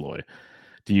with Eloy.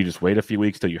 Do you just wait a few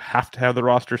weeks till you have to have the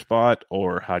roster spot,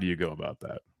 or how do you go about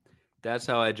that? That's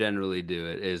how I generally do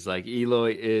it, is like,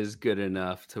 Eloy is good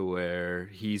enough to where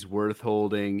he's worth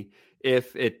holding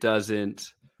if it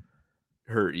doesn't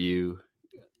hurt you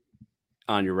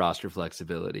on your roster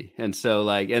flexibility. And so,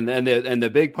 like, and the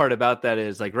big part about that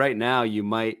is, like, right now you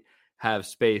might have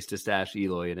space to stash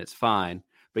Eloy and it's fine,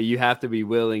 but you have to be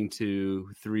willing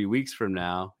to 3 weeks from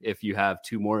now, if you have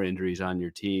 2 more injuries on your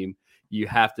team, you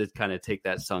have to kind of take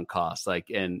that sunk cost.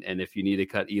 Like, and if you need to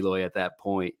cut Eloy at that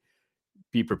point,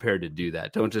 be prepared to do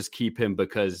that. Don't just keep him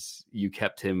because you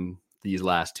kept him these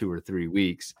last 2 or 3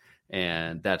 weeks,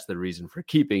 and that's the reason for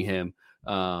keeping him.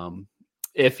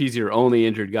 If he's your only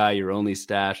injured guy, your only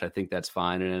stash, I think that's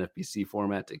fine in an NFBC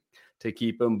format to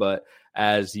keep him. But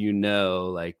as you know,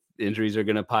 like, injuries are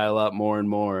going to pile up more and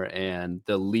more, and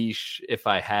the leash, if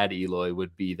I had Eloy,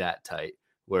 would be that tight.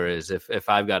 Whereas if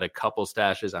I've got a couple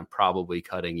stashes, I'm probably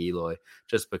cutting Eloy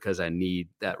just because I need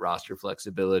that roster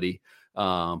flexibility.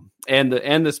 And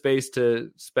the space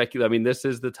to speculate. I mean, this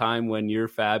is the time when you're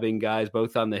fabbing guys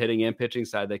both on the hitting and pitching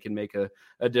side that can make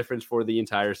a difference for the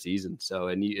entire season. So,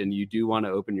 and you do want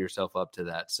to open yourself up to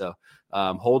that. So,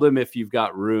 hold him if you've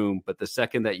got room, but the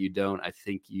second that you don't, I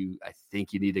think you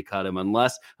need to cut him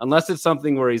unless it's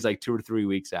something where he's like 2 or 3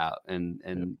 weeks out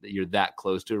and you're that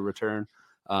close to a return.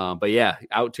 But yeah,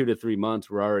 out 2 to 3 months,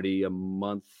 we're already a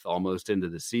month almost into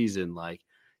the season. Like,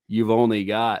 you've only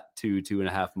got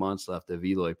 2.5 months left of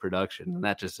Eloy production. And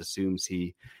that just assumes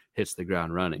he hits the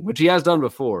ground running, which he has done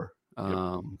before.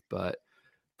 But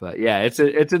yeah, it's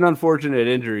an unfortunate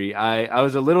injury. I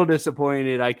was a little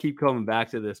disappointed. I keep coming back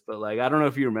to this, but like, I don't know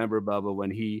if you remember, Bubba,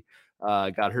 when he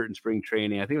got hurt in spring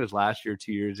training. I think it was last year,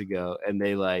 2 years ago. And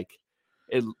they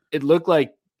it looked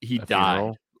like he died.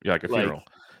 Funeral? Yeah, like a funeral.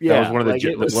 Yeah, that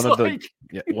was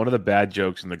one of the bad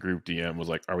jokes in the group DM was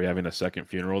like, "Are we having a second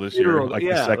funeral this year?" Like,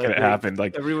 the second it happened,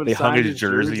 like, everyone they hung his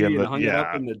jersey and hung it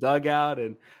up in the dugout.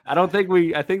 And I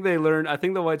think they learned. I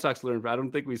think the White Sox learned, but I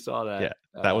don't think we saw that. Yeah,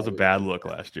 that was a bad look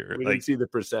last year. We didn't see the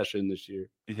procession this year.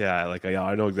 Yeah, like,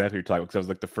 I know exactly what you're talking about, because that was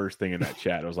like the first thing in that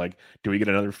chat. I was like, "Do we get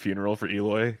another funeral for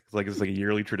Eloy?" It's like a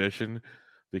yearly tradition,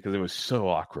 because it was so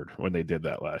awkward when they did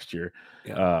that last year.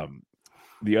 Yeah.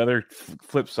 The other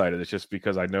flip side of this, just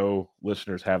because I know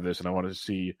listeners have this, and I want to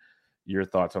see your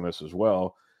thoughts on this as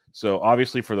well. So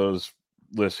obviously, for those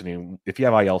listening, if you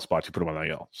have IL spots, you put them on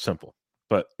IL. Simple.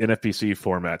 But NFBC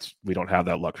formats, we don't have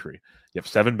that luxury. You have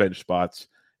 7 bench spots.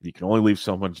 You can only leave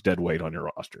so much dead weight on your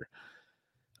roster.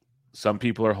 Some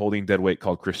people are holding dead weight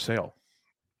called Chris Sale.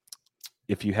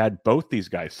 If you had both these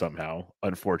guys somehow,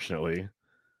 unfortunately,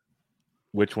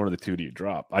 which one of the two do you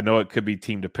drop? I know it could be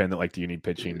team dependent, like, do you need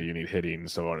pitching, do you need hitting,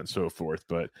 so on and so forth.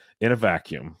 But in a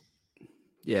vacuum,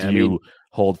 do you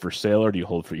hold for Sale or do you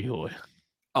hold for Eloy?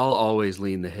 I'll always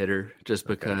lean the hitter, just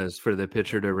because for the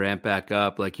pitcher to ramp back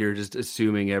up, like, you're just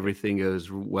assuming everything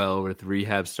goes well with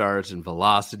rehab starts and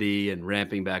velocity and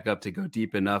ramping back up to go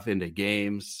deep enough into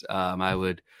games. I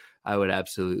would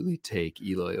absolutely take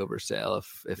Eloy over Sale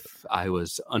if I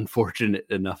was unfortunate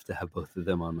enough to have both of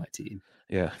them on my team.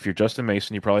 Yeah, if you're Justin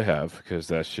Mason, you probably have, because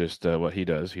that's just what he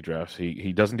does. He drafts.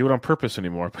 He doesn't do it on purpose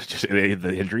anymore, but just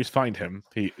the injuries find him.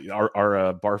 Our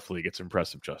Barfleet gets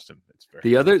impressive, Justin. It's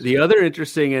very the other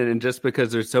interesting, and just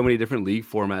because there's so many different league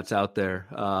formats out there,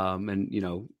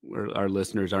 and our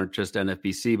listeners aren't just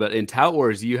NFBC, but in Tout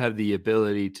Wars you have the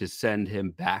ability to send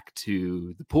him back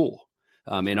to the pool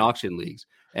in auction leagues,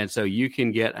 and so you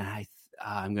can get. And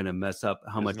I'm going to mess up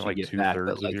how much you get back,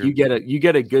 but like you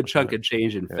get a good chunk of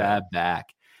change in fab back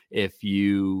if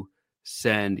you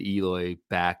send Eloy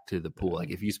back to the pool.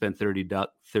 Like if you spend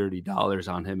 $30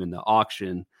 on him in the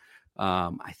auction,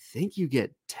 I think you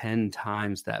get 10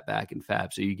 times that back in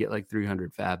fab. So you get like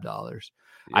 $300 fab dollars.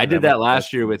 Yeah, I did that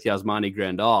last year with Yasmani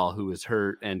Grandal, who was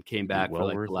hurt and came back for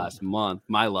like the last month.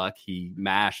 My luck, he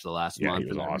mashed the last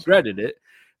month and I regretted it.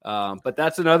 But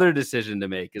that's another decision to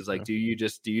make is like, do you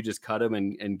just cut him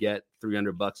and get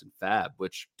 $300 in fab,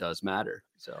 which does matter.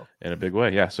 So in a big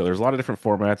way. Yeah. So there's a lot of different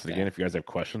formats. And again, if you guys have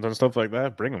questions on stuff like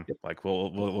that, bring them. Like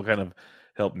we'll kind of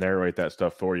help narrate that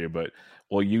stuff for you, but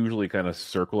we'll usually kind of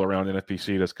circle around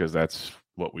NFPC just because that's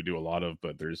what we do a lot of,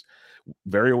 but there's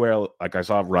very well, like I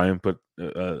saw Ryan put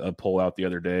a poll out the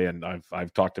other day and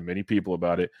I've talked to many people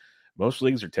about it. Most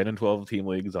leagues are 10 and 12 team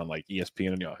leagues on like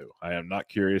ESPN and Yahoo. I am not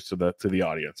curious to the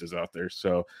audiences out there.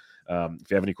 So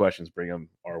if you have any questions, bring them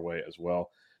our way as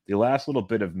well. The last little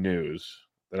bit of news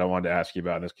that I wanted to ask you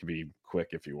about, and this can be quick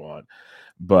if you want,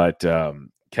 but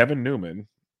Kevin Newman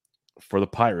for the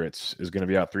Pirates is going to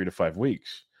be out 3 to 5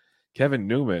 weeks. Kevin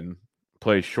Newman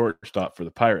plays shortstop for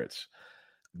the Pirates.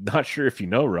 Not sure if you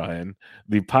know, Ryan,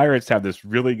 the Pirates have this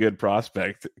really good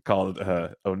prospect called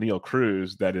O'Neill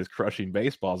Cruz that is crushing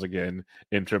baseballs again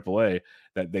in AAA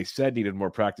that they said needed more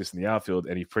practice in the outfield,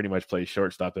 and he pretty much plays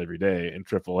shortstop every day in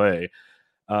AAA.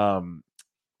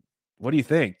 What do you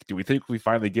think? Do we think we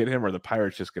finally get him, or are the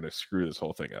Pirates just going to screw this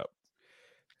whole thing up?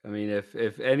 I mean,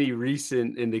 if any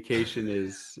recent indication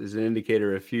is an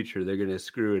indicator of future, they're going to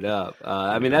screw it up.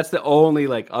 I mean, that's the only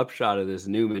like upshot of this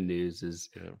Newman news is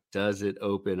does it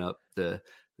open up the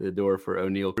door for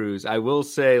O'Neill Cruz? I will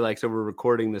say, like, so we're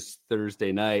recording this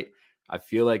Thursday night. I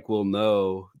feel like we'll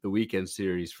know the weekend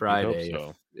series Friday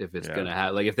if it's going to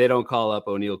happen. Like if they don't call up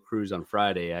O'Neill Cruz on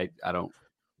Friday, I don't.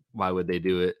 Why would they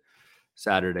do it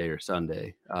Saturday or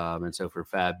Sunday? And so for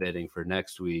fab bidding for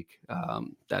next week,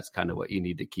 that's kind of what you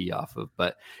need to key off of.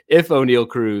 But if O'Neill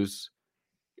Cruz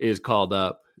is called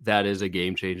up, that is a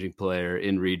game-changing player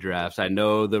in redrafts. I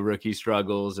know the rookie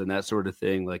struggles and that sort of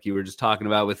thing, like you were just talking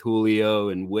about with Julio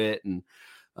and Witt and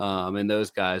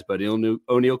those guys. But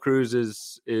O'Neill Cruz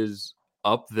is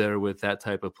up there with that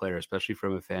type of player, especially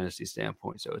from a fantasy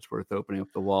standpoint. So it's worth opening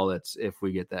up the wallets if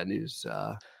we get that news,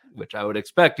 which I would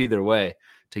expect either way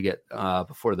to get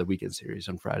before the weekend series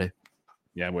on Friday.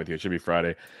 Yeah, I'm with you. It should be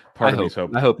Friday. I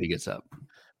hope he gets up.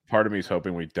 Part of me is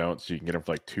hoping we don't, so you can get him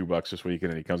for like $2 this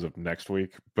weekend and he comes up next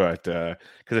week. But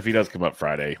because if he does come up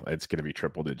Friday, it's going to be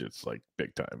triple digits, like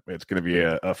big time. It's going to be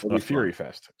a fury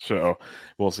fest. So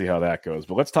we'll see how that goes.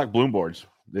 But let's talk Bloom boards.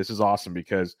 This is awesome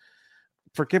because,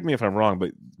 forgive me if I'm wrong,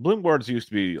 but Bloom boards used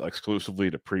to be exclusively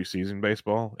to preseason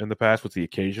baseball in the past with the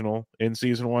occasional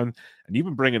in-season one. And you've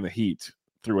been bringing the heat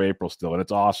through April still, and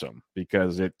it's awesome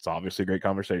because it's obviously a great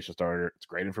conversation starter. It's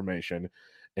great information,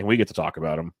 and we get to talk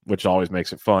about them, which always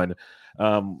makes it fun.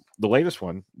 The latest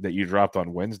one that you dropped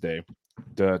on Wednesday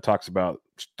talks about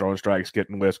throwing strikes,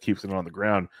 getting lifts, keeps it on the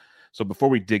ground. So before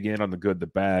we dig in on the good, the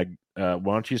bad, why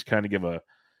don't you just kind of give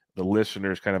the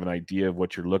listeners kind of an idea of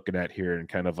what you're looking at here and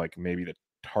kind of like maybe the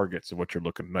targets of what you're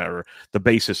looking at or the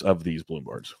basis of these Bloom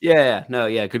boards. Yeah,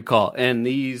 good call. And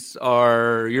these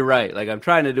are, you're right. Like I'm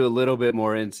trying to do a little bit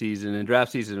more in season, and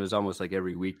draft season was almost like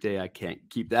every weekday. I can't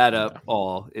keep that up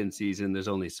all in season. There's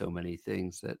only so many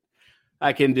things that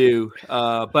I can do.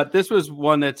 But this was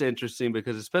one that's interesting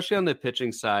because especially on the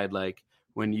pitching side, like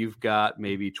when you've got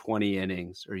maybe 20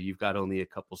 innings or you've got only a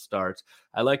couple starts,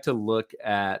 I like to look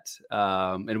at,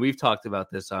 and we've talked about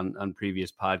this on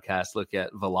previous podcasts, look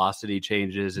at velocity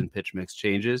changes and pitch mix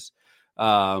changes.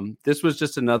 This was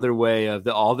just another way of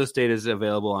all this data is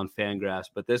available on Fangraphs,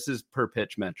 but this is per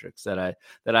pitch metrics that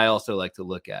I also like to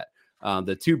look at.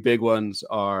 The two big ones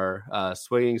are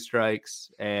swinging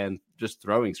strikes and just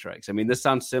throwing strikes. I mean, this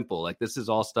sounds simple. Like this is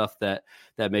all stuff that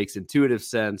makes intuitive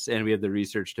sense, and we have the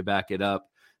research to back it up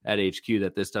at HQ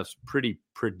that this stuff's pretty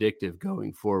predictive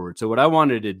going forward. So what I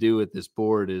wanted to do with this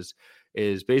board is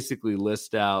basically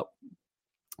list out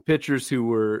pitchers who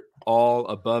were all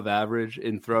above average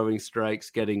in throwing strikes,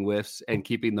 getting whiffs, and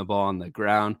keeping the ball on the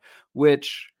ground,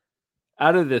 which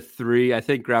out of the three, I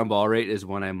think ground ball rate is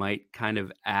one I might kind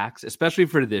of axe, especially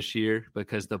for this year,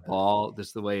 because the ball,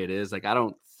 just the way it is, like I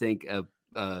don't think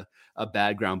a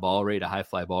bad ground ball rate, a high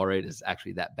fly ball rate is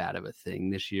actually that bad of a thing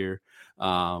this year.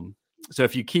 So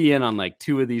if you key in on like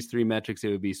 2 of these 3 metrics, it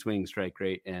would be swing strike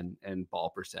rate and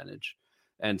ball percentage.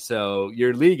 And so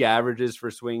your league averages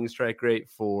for swing strike rate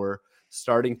for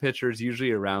starting pitchers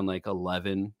usually around like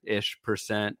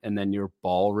 11-ish%, and then your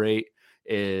ball rate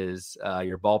is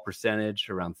your ball percentage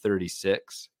around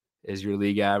 36 is your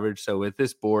league average. So with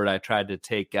this board, I tried to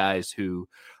take guys who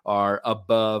are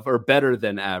above or better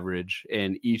than average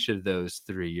in each of those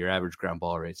 3. Your average ground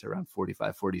ball rates around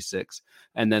 45, 46,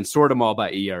 and then sort them all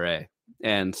by ERA.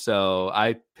 And so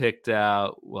I picked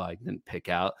out, well, I didn't pick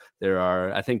out, there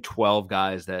are, I think 12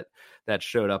 guys that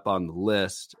showed up on the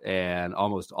list, and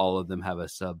almost all of them have a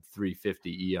sub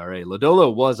 350 ERA.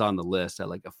 Lodolo was on the list at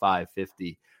like a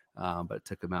 550, but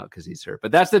took him out because he's hurt.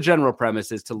 But that's the general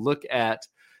premise, is to look at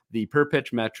the per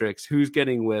pitch metrics, who's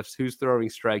getting whiffs, who's throwing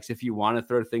strikes, if you want to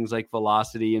throw things like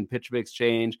velocity and pitch mix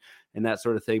change and that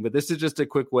sort of thing. But this is just a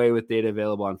quick way with data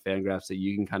available on Fangraphs that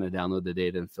you can kind of download the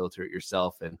data and filter it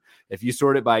yourself. And if you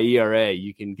sort it by ERA,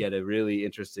 you can get a really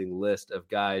interesting list of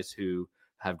guys who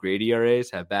have great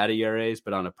ERAs, have bad ERAs,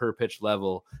 but on a per pitch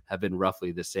level have been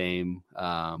roughly the same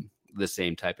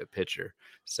type of pitcher.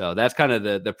 So that's kind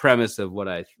of the premise of what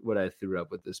I threw up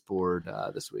with this board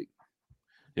this week.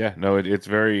 Yeah, no, it's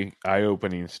very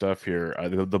eye-opening stuff here.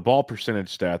 The ball percentage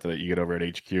stat that you get over at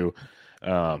HQ,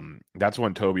 that's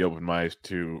one Toby opened my eyes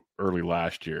to early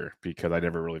last year because I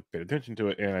never really paid attention to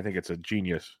it, and I think it's a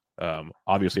genius.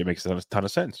 Obviously, it makes a ton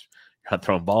of sense. You're not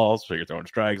throwing balls, so you're throwing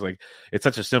strikes. Like, it's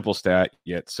such a simple stat,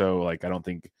 yet so like I don't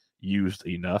think used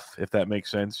enough, if that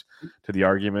makes sense, to the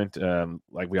argument.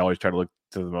 Like we always try to look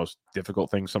to the most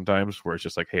difficult things sometimes, where it's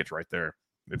just like, hey, it's right there.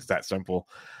 It's that simple.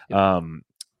 Yeah.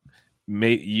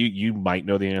 You might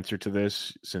know the answer to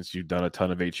this since you've done a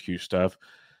ton of HQ stuff.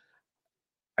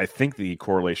 I think the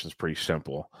correlation is pretty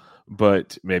simple,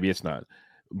 but maybe it's not.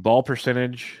 Ball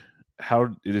percentage,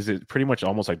 how is it? Pretty much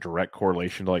almost like direct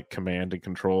correlation to like command and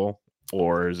control,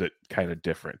 or is it kind of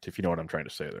different? If you know what I'm trying to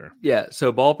say there. Yeah.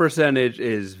 So ball percentage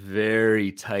is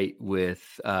very tight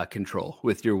with control,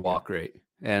 with your walk rate.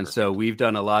 And so we've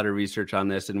done a lot of research on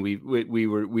this, and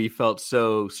we felt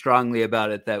so strongly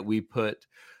about it that we put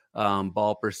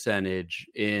ball percentage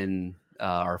in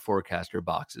our forecaster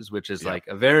boxes, which is like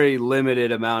a very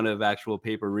limited amount of actual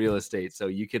paper real estate. So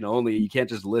you can't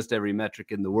just list every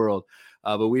metric in the world.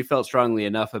 But we felt strongly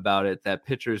enough about it that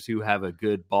pitchers who have a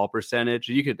good ball percentage,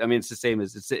 it's the same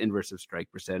as, it's the inverse of strike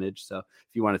percentage. So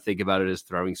if you want to think about it as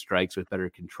throwing strikes with better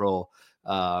control,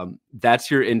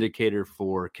 that's your indicator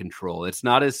for control. It's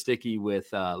not as sticky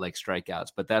with like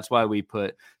strikeouts, but that's why we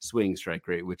put swing strike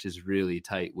rate, which is really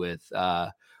tight with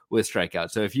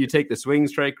strikeouts. So if you take the swing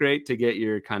strike rate to get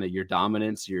your kind of your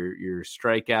dominance, your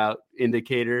strikeout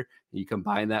indicator, you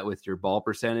combine that with your ball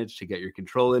percentage to get your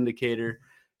control indicator,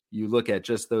 you look at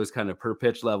just those kind of per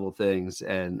pitch level things,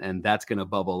 and that's going to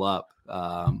bubble up.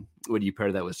 When you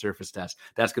pair that with surface stats,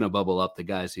 that's going to bubble up the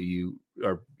guys who you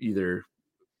are either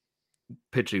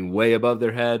pitching way above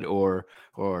their head or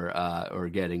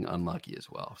getting unlucky as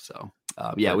well. So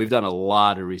we've done a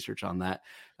lot of research on that.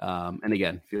 And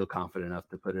again, feel confident enough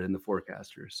to put it in the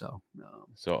forecaster. So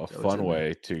a fun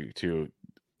way to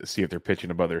see if they're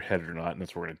pitching above their head or not, and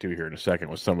that's what we're going to do here in a second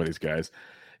with some of these guys,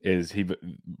 is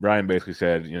Ryan basically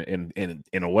said,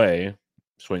 in a way,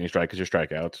 swinging strike is your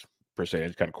strikeouts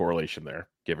percentage, kind of correlation there,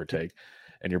 give or take,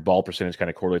 and your ball percentage kind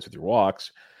of correlates with your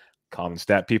walks. Common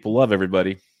stat people love,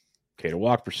 everybody. K to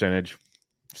walk percentage.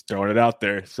 Just throwing it out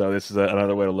there. So this is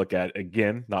another way to look at it.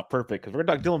 Again, not perfect, because we're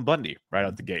going to talk Dylan Bundy right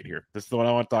out the gate here. This is the one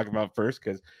I want to talk about first,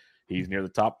 because he's near the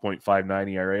top,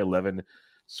 0.59 ERA, 11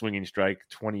 swinging strike,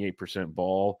 28%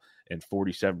 ball, and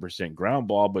 47% ground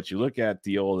ball. But you look at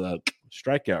the old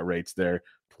strikeout rates there,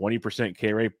 20%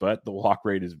 K rate, but the walk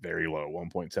rate is very low,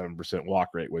 1.7% walk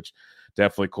rate, which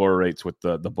definitely correlates with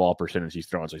the ball percentage he's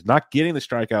throwing. So he's not getting the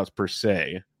strikeouts per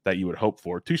se that you would hope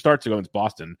for. 2 starts ago against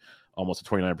Boston, almost a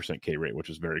 29% K rate, which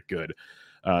is very good.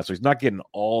 So he's not getting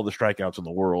all the strikeouts in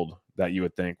the world that you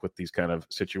would think with these kind of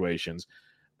situations.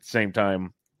 At the same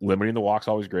time, limiting the walks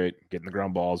always great, getting the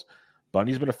ground balls.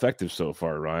 Bundy's been effective so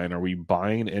far, Ryan. Are we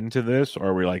buying into this, or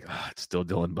are we like, it's still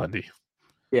Dylan Bundy?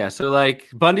 Yeah, so like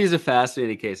Bundy's a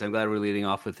fascinating case. I'm glad we're leading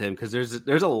off with him because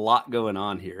there's a lot going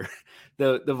on here.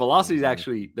 The velocity is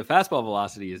actually, the fastball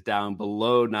velocity is down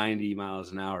below 90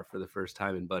 miles an hour for the first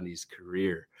time in Bundy's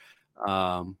career.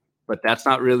 But that's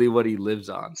not really what he lives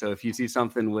on. So if you see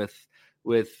something with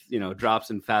drops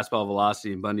in fastball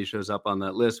velocity and Bundy shows up on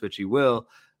that list, which he will,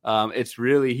 it's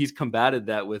really, he's combated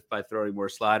that by throwing more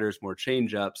sliders, more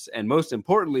changeups, and most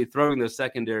importantly, throwing those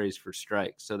secondaries for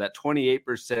strikes. So that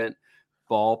 28%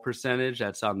 ball percentage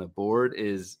that's on the board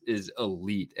is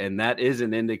elite, and that is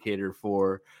an indicator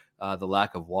for the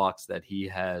lack of walks that he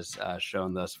has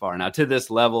shown thus far. Now, to this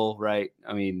level, right?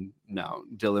 I mean, no,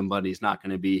 Dylan Bundy's not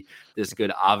going to be this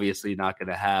good. Obviously, not going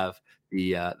to have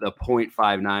the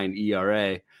 0.59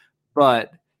 ERA,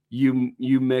 but you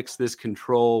mix this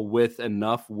control with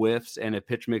enough whiffs and a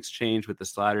pitch mix change with the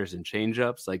sliders and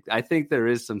changeups. Like, I think there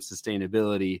is some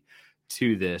sustainability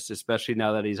to this, especially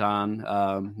now that he's on,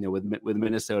 with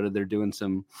Minnesota. They're doing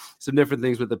some different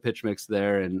things with the pitch mix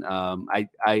there. And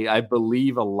I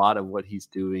believe a lot of what he's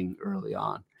doing early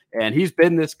on, and he's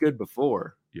been this good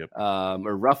before. Yep.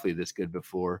 Or roughly this good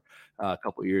before a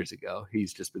couple years ago.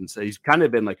 He's kind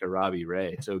of been like a Robbie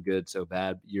Ray, so good, so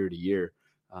bad year to year.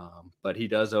 But he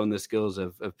does own the skills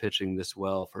of pitching this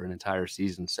well for an entire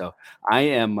season. So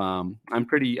I'm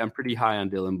pretty high on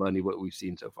Dylan Bundy, what we've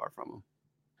seen so far from him.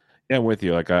 Yeah, I'm with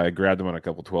you. Like, I grabbed him on a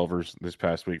couple 12ers this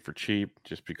past week for cheap,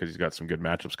 just because he's got some good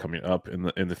matchups coming up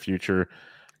in the future.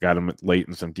 Got him late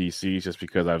in some DCs just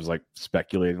because I was like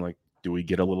speculating, like, do we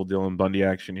get a little Dylan Bundy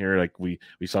action here? Like, we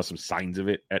saw some signs of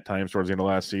it at times towards the end of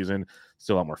last season.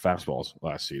 Still a lot more fastballs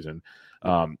last season.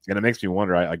 And it makes me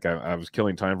wonder. I was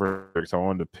killing time for it, so I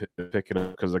wanted to pick it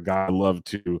up because a guy I love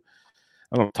to.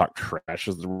 I don't talk trash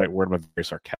is the right word. I'm a very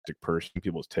sarcastic person.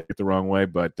 People take it the wrong way,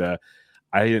 but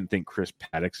I didn't think Chris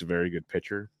Paddock's a very good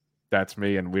pitcher. That's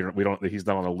me, and we don't. He's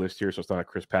not on the list here, so it's not a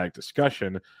Chris Paddock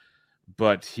discussion.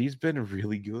 But he's been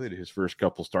really good his first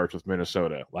couple starts with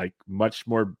Minnesota. Like, much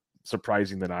more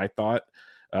surprising than I thought.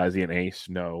 Is he an ace?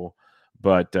 No.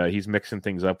 But he's mixing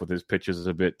things up with his pitches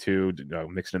a bit too,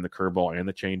 mixing in the curveball and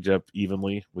the changeup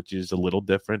evenly, which is a little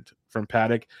different from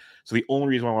Paddock. So the only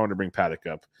reason why I wanted to bring Paddock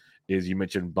up is you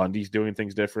mentioned Bundy's doing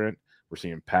things different. We're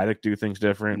seeing Paddock do things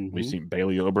different. Mm-hmm. We've seen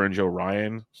Bailey Ober and Joe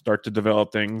Ryan start to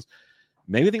develop things.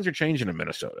 Maybe things are changing in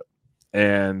Minnesota.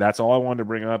 And that's all I wanted to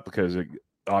bring up because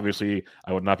obviously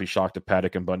I would not be shocked if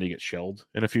Paddock and Bundy get shelled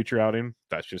in a future outing.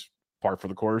 That's just par for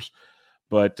the course.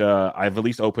 But I've at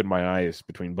least opened my eyes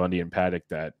between Bundy and Paddock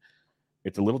that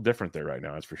it's a little different there right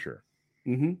now, that's for sure.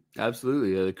 Mm-hmm.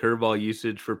 Absolutely. The curveball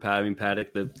usage for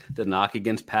Paddock, the knock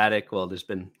against Paddock. Well, there's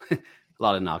been a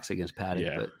lot of knocks against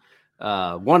Paddock,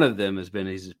 but one of them has been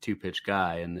he's a two-pitch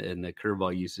guy, and the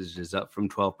curveball usage is up from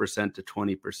 12% to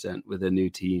 20% with a new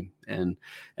team. And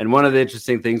one of the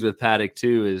interesting things with Paddock,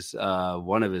 too, is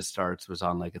one of his starts was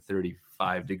on like a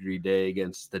 35-degree day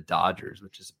against the Dodgers,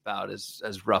 which is about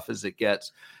as rough as it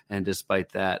gets. And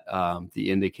despite that,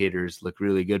 the indicators look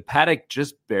really good. Paddock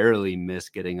just barely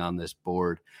missed getting on this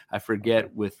board. I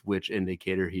forget with which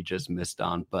indicator he just missed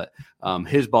on, but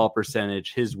his ball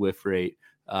percentage, his whiff rate,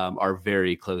 are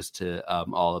very close to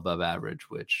all above average,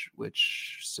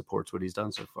 which supports what he's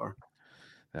done so far.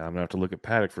 Now I'm going to have to look at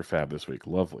Paddock for Fab this week.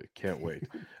 Lovely. Can't wait.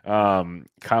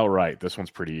 Kyle Wright, this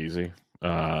one's pretty easy.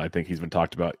 I think he's been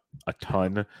talked about a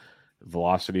ton.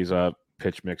 Velocity's up.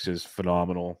 Pitch mix is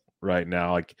phenomenal right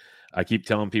now. Like, I keep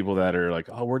telling people that are like,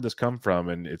 oh, where'd this come from?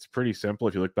 And it's pretty simple.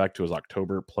 If you look back to his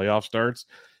October playoff starts,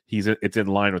 it's in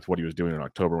line with what he was doing in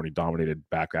October when he dominated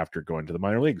back after going to the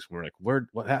minor leagues. We're like,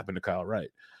 what happened to Kyle Wright?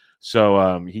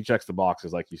 So he checks the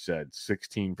boxes, like you said,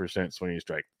 16% swinging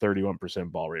strike,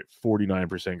 31% ball rate,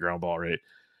 49% ground ball rate.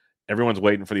 Everyone's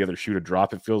waiting for the other shoe to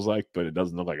drop, it feels like, but it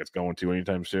doesn't look like it's going to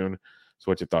anytime soon. So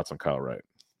what's your thoughts on Kyle Wright?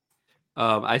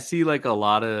 I see like a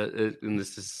lot of, and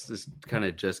this kind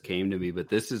of just came to me, but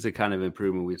this is the kind of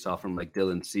improvement we saw from like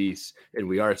Dylan Cease, and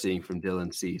we are seeing from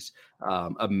Dylan Cease,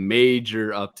 a major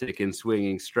uptick in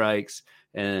swinging strikes.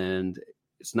 And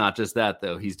it's not just that,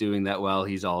 though. He's doing that well.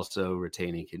 He's also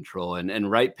retaining control.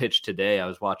 And Wright pitched today. I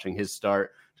was watching his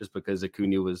start just because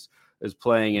Acuna was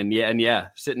playing, and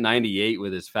sitting 98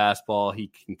 with his fastball. He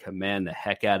can command the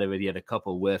heck out of it. He had a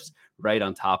couple whiffs right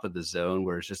on top of the zone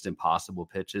where it's just impossible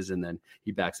pitches, and then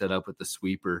he backs that up with the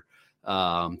sweeper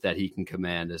that he can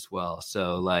command as well.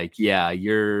 So, like, if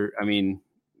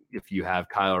you have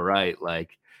Kyle Wright,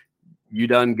 like, you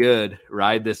done good.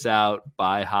 Ride this out,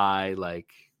 buy high.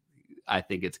 Like, I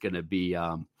think it's going to be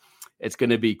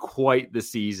quite the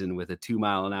season with a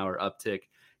 2-mile-an-hour uptick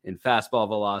in fastball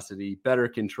velocity, better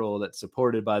control that's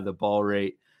supported by the ball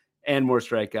rate, and more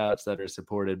strikeouts that are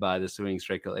supported by the swing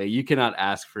strike rate. You cannot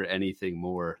ask for anything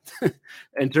more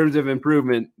in terms of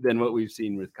improvement than what we've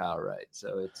seen with Kyle Wright.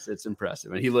 So it's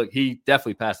impressive. And he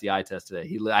definitely passed the eye test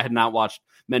today. I had not watched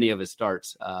many of his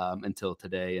starts until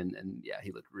today. And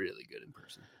he looked really good in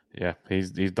person. Yeah, he's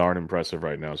darn impressive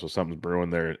right now. So something's brewing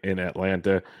there in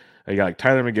Atlanta. You got like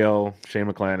Tyler Miguel, Shane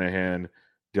McClanahan,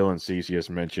 Dylan Cease, you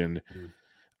just mentioned.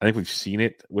 I think we've seen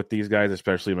it with these guys,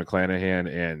 especially McClanahan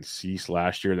and Cease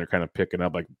last year. They're kind of picking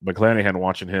up. Like McClanahan,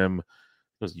 watching him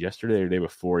was yesterday or the day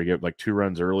before. He got like 2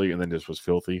 runs early and then just was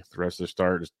filthy. The rest of the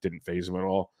start just didn't phase him at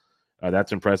all.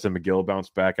 That's impressive. McGill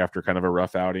bounced back after kind of a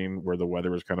rough outing where the weather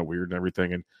was kind of weird and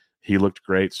everything, and he looked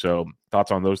great. So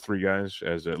thoughts on those 3 guys,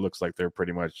 as it looks like they're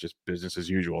pretty much just business as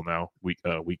usual now, week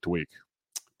to week.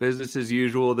 Business as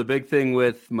usual. The big thing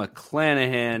with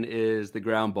McClanahan is the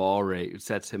ground ball rate. It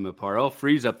sets him apart.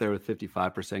 Free's up there with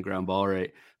 55% ground ball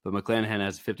rate, but McClanahan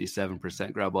has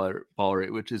 57% ground ball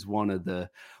rate, which is one of the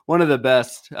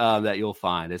best that you'll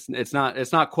find. It's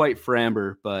not quite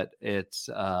Framber, but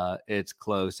it's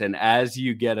close. And as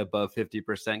you get above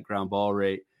 50% ground ball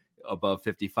rate, above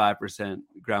 55%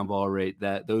 ground ball rate,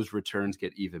 that those returns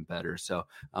get even better. So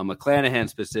McClanahan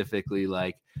specifically,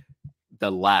 like,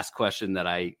 the last question that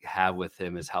I have with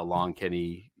him is how long can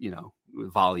he,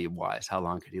 volume wise, how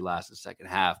long could he last the second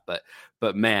half?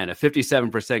 But man, a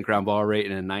 57% ground ball rate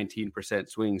and a 19%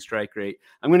 swinging strike rate.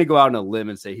 I'm going to go out on a limb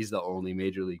and say he's the only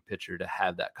major league pitcher to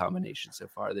have that combination so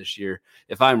far this year.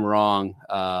 If I'm wrong,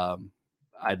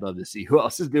 I'd love to see who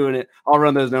else is doing it. I'll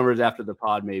run those numbers after the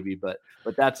pod maybe, but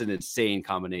that's an insane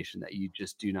combination that you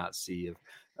just do not see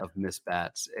of missed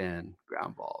bats and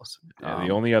ground balls. Yeah,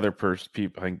 the only other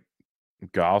people, I think,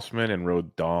 Gossman and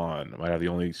Rodon might have the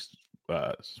only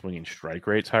swinging strike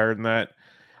rates higher than that.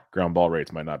 Ground ball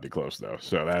rates might not be close though.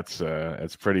 So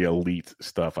that's pretty elite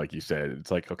stuff, like you said. It's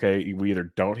like, okay, we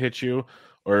either don't hit you,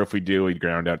 or if we do, we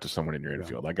ground out to someone in your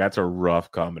infield. Like, that's a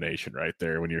rough combination right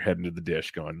there when you're heading to the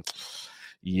dish going,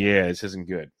 yeah, this isn't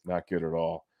good. Not good at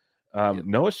all.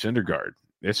 Noah Syndergaard.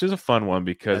 This is a fun one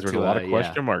because there's a lot of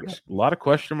question marks. A lot of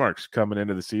question marks coming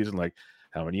into the season. Like,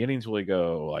 how many innings will he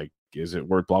go? Like, is it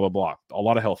worth blah, blah, blah? A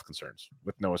lot of health concerns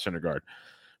with Noah Syndergaard.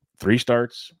 3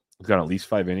 starts. He's got at least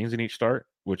 5 innings in each start,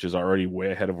 which is already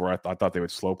way ahead of where I thought they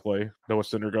would slow play Noah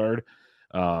Syndergaard.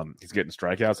 He's getting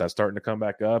strikeouts. That's starting to come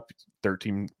back up.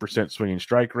 13% swinging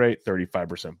strike rate,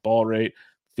 35% ball rate,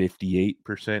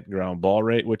 58% ground ball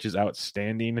rate, which is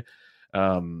outstanding.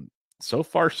 So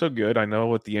far, so good. I know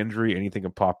with the injury, anything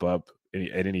can pop up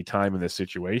at any time in this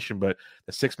situation, but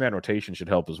the 6-man rotation should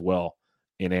help as well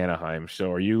in Anaheim.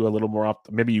 So are you a little more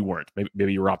maybe you weren't.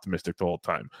 Maybe you were optimistic the whole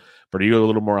time. But are you a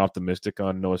little more optimistic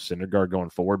on Noah Syndergaard going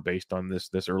forward based on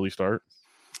this early start?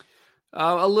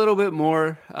 A little bit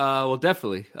more. Well,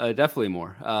 definitely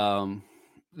more.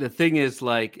 The thing is,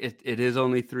 like, it is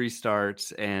only 3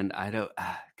 starts, and I don't.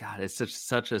 God, it's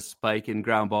such a spike in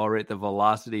ground ball rate. The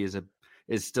velocity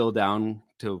is still down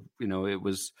to, it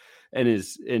was, and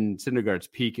is in Syndergaard's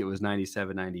peak, it was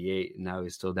 97, 98, and now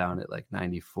he's still down at like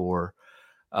 94.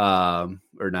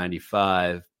 Or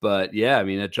 95, but yeah, I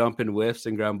mean, a jump in whiffs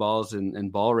and ground balls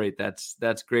and ball rate,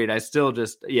 that's great. I still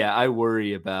I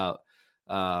worry about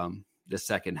the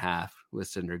second half with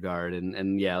Syndergaard,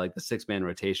 and yeah, like the 6-man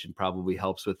rotation probably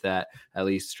helps with that, at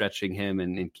least stretching him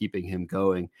and keeping him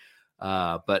going.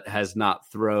 But has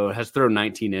thrown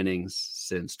 19 innings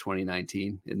since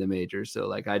 2019 in the majors. So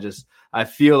like, I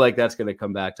feel like that's going to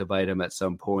come back to bite him at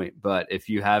some point. But if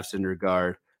you have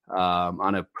Syndergaard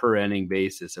on a per inning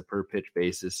basis, a per pitch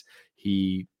basis,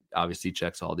 he obviously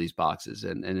checks all these boxes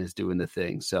and is doing the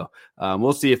thing. So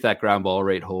we'll see if that ground ball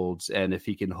rate holds and if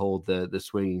he can hold the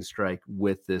swinging strike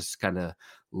with this kind of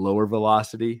lower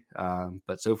velocity.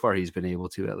 But so far he's been able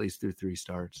to, at least through 3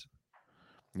 starts.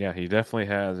 Yeah, he definitely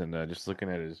has. And just looking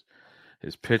at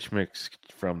his pitch mix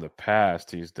from the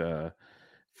past, he's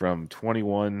from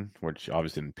 21, which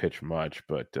obviously didn't pitch much,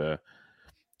 but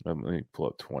let me pull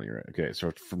up 20. Right. Okay,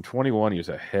 so from 21, he was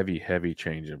a heavy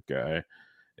changeup guy.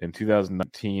 In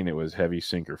 2019, it was heavy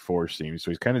sinker 4-seam. So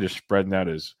he's kind of just spreading out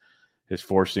his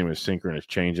 4-seam, his sinker, and his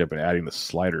changeup, and adding the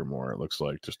slider more, it looks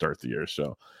like, to start the year.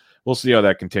 So we'll see how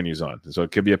that continues on. So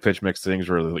it could be a pitch mix things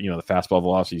where, the fastball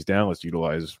velocity is down. Let's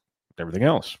utilize everything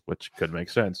else, which could make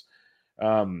sense.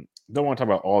 Don't want to talk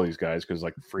about all these guys because,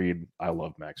 like Fried, I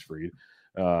love Max Fried.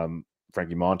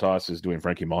 Frankie Montas is doing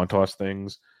Frankie Montas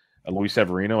things. Luis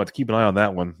Severino, let's keep an eye on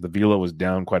that one. The velo was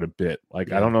down quite a bit. I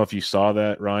don't know if you saw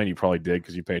that, Ryan. You probably did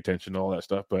because you pay attention to all that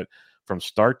stuff. But from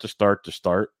start to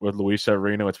start with Luis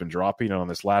Severino, it's been dropping. And on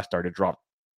this last start, it dropped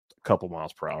a couple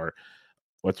miles per hour.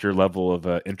 What's your level of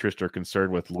interest or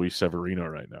concern with Luis Severino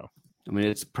right now? I mean,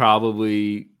 it's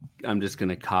probably, I'm just going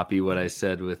to copy what I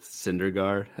said with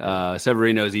Syndergaard.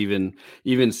 Severino is even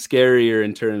scarier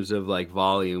in terms of like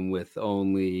volume with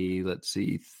only,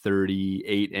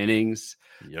 38 innings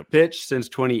pitched since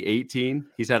 2018.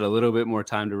 He's had a little bit more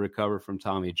time to recover from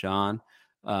Tommy John.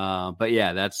 But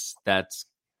yeah, that's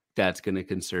going to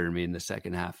concern me in the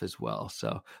second half as well.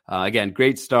 So again,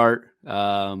 great start.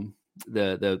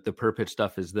 the per pitch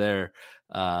stuff is there.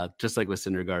 Just like with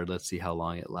Syndergaard, let's see how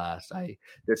long it lasts.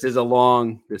 This is a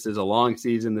long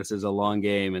season. This is a long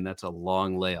game, and that's a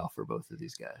long layoff for both of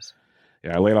these guys.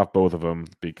 Yeah, I laid off both of them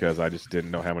because I just didn't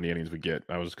know how many innings we get.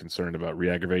 I was concerned about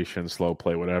re-aggravation, slow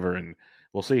play, whatever, and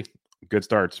we'll see. Good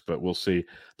starts, but we'll see.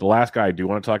 The last guy I do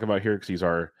want to talk about here, because he's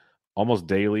our almost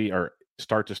daily or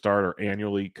start to start or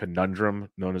annually conundrum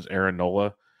known as Aaron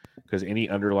Nola, because any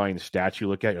underlying stat you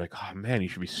look at, you're like, oh man, he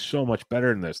should be so much better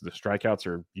than this. The strikeouts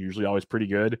are usually always pretty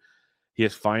good. He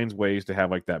just finds ways to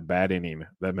have like that bad inning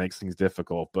that makes things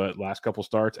difficult. But last couple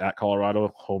starts at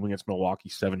Colorado, home against Milwaukee,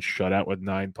 7 shutout with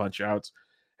 9 punch outs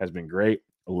has been great.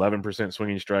 11%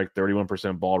 swinging strike,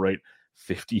 31% ball rate,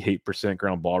 58%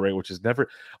 ground ball rate, which is never,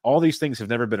 all these things have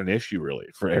never been an issue really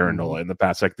for Aaron Nola in the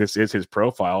past. Like, this is his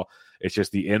profile. It's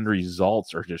just the end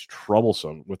results are just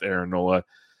troublesome with Aaron Nola.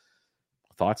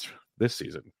 Thoughts this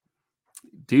season?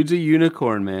 Dude's a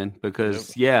unicorn, man,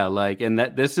 because and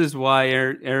this is why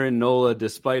Aaron Nola,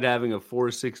 despite having a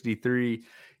 4.63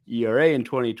 ERA in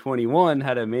 2021,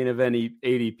 had a main event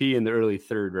ADP in the early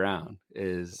 3rd round.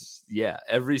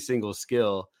 Every single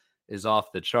skill is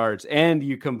off the charts, and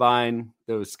you combine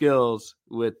those skills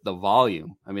with the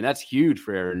volume. I mean, that's huge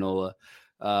for Aaron Nola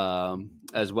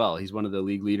as well. He's one of the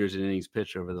league leaders in innings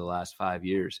pitched over the last 5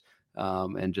 years,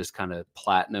 and just kind of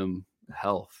platinum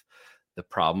health. The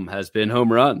problem has been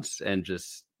home runs and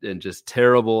just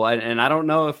terrible. And I don't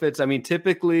know if it's, I mean,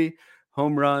 typically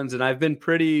home runs, and I've been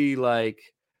pretty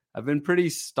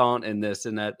staunch in this,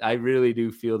 in that I really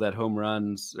do feel that home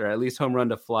runs, or at least home run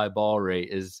to fly ball rate,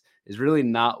 is really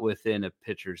not within a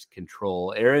pitcher's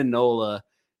control. Aaron Nola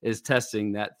is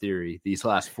testing that theory these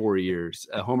last 4 years.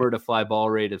 A homer to fly ball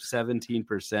rate of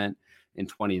 17% in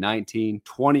 2019,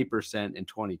 20% in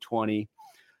 2020.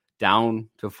 Down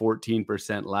to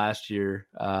 14% last year.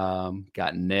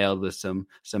 Got nailed with some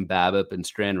BABIP and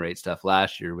strand rate stuff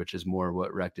last year, which is more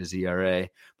what wrecked his ERA.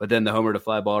 But then the homer to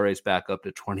fly ball rate's back up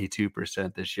to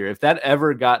 22% this year. If that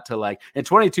ever got to and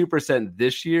 22%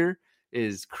 this year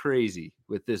is crazy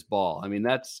with this ball. I mean,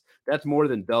 that's more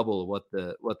than double what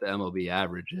the MLB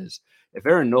average is. If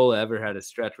Aaron Nola ever had a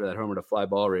stretch where that homer to fly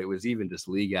ball rate was even just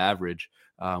league average,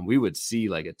 we would see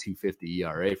like a 2.50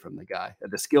 ERA from the guy.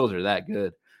 The skills are that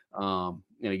good. And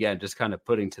again, just kind of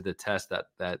putting to the test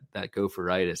that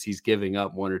gopheritis. He's giving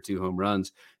up 1 or 2 home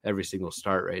runs every single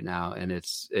start right now, and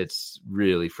it's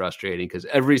really frustrating because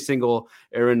every single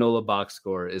Aaron Nola box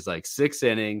score is like 6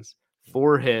 innings,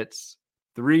 4 hits,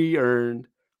 3 earned,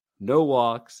 no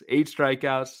walks, 8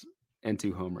 strikeouts, and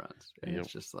 2 home runs. And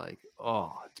It's just like,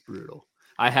 it's brutal.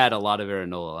 I had a lot of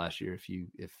Aaron Nola last year. If you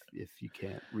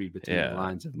can't read between the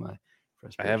lines of my.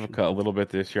 I have a little bit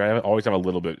this year. I always have a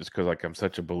little bit just because I'm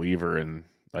such a believer in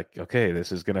okay,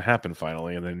 this is going to happen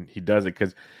finally. And then he does it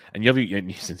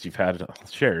and since you've had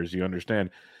shares, you understand,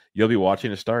 you'll be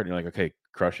watching a start and you're like, okay,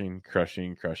 crushing.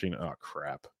 Oh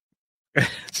crap. It's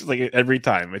just like every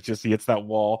time it's just, he hits that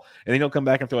wall and then he'll come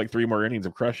back after like 3 more innings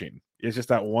of crushing. It's just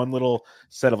that one little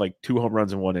set of like 2 home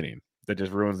runs in 1 inning that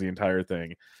just ruins the entire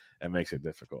thing and makes it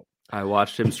difficult. I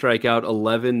watched him strike out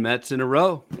 11 Mets in a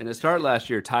row in a start last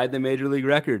year, tied the major league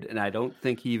record, and I don't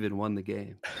think he even won the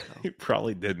game. So. He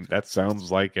probably didn't. That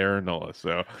sounds like Aaron Nola.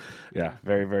 So, yeah,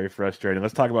 very, very frustrating.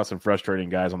 Let's talk about some frustrating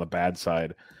guys on the bad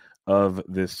side of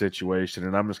this situation,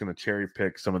 and I'm just going to cherry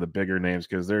pick some of the bigger names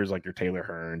because there's like your Taylor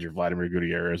Hearns, your Vladimir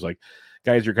Gutierrez, like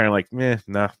guys you're kind of like,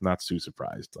 not too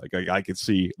surprised. Like I could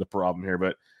see the problem here,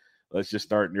 but let's just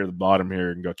start near the bottom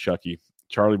here and go Chucky.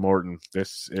 Charlie Morton,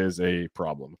 this is a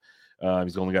problem.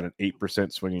 He's only got an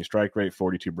 8% swinging strike rate,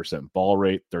 42% ball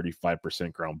rate,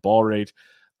 35% ground ball rate.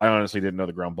 I honestly didn't know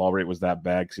the ground ball rate was that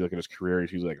bad because you look at his career,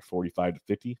 he's like a 45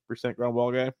 to 50% ground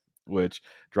ball guy, which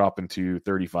dropping to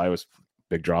 35 was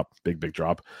big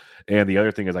drop. And the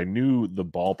other thing is I knew the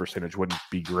ball percentage wouldn't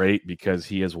be great because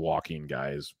he is walking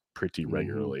guys pretty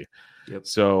regularly. Yep.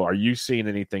 So are you seeing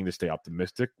anything to stay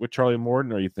optimistic with Charlie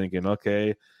Morton? Or are you thinking,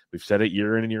 okay, we've said it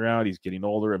year in and year out, he's getting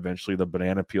older. Eventually the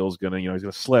banana peel is going to, he's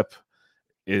going to slip.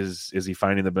 Is he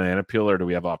finding the banana peel or do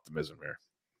we have optimism here?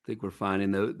 I think we're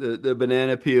finding the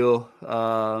banana peel,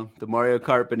 the Mario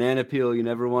Kart banana peel you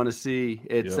never want to see.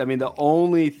 I mean, the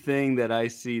only thing that I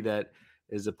see that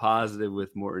is a positive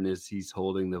with Morton is he's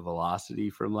holding the velocity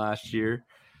from last year.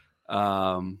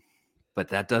 But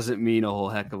that doesn't mean a whole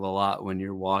heck of a lot when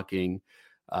you're walking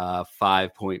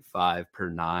 5.5 per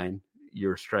 9.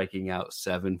 You're striking out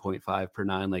 7.5 per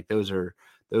 9. Like those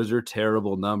are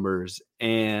terrible numbers.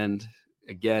 And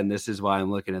again, this is why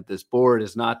I'm looking at this board.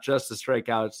 It's not just the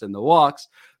strikeouts and the walks,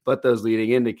 but those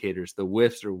leading indicators. The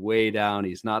whiffs are way down.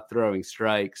 He's not throwing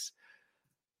strikes.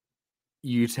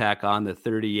 You tack on the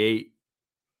 38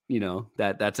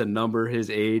 that's a number his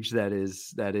age that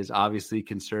is obviously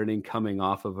concerning, coming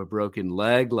off of a broken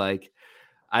leg. Like,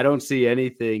 I don't see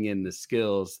anything in the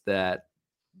skills that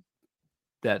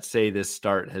say this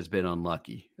start has been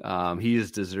unlucky. He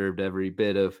has deserved every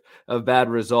bit of bad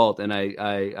result. And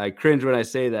I cringe when I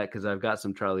say that, because I've got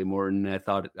some Charlie Morton.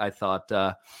 I thought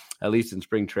at least in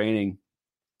spring training,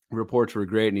 reports were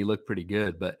great and he looked pretty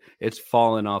good, but it's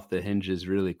fallen off the hinges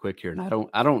really quick here. And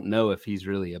I don't know if he's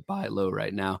really a buy low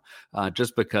right now,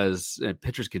 just because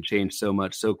pitchers can change so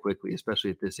much so quickly, especially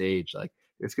at this age. Like,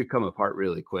 this could come apart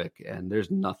really quick, and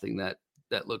there's nothing that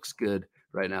looks good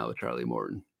right now with Charlie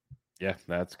Morton. Yeah,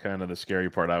 that's kind of the scary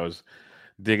part. I was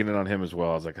digging in on him as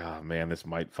well. I was like, oh man, this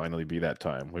might finally be that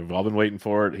time. We've all been waiting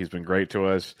for it. He's been great to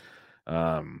us.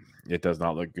 It does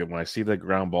not look good when I see the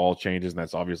ground ball changes, and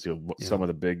that's obviously some of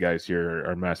the big guys here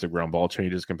are massive ground ball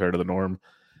changes compared to the norm.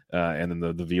 And then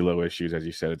the velo issues, as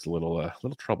you said, it's a little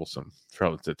troublesome,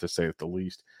 to say the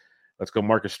least. Let's go.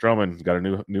 Marcus Stroman got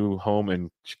a new home in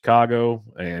Chicago,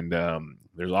 and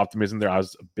there's optimism there. I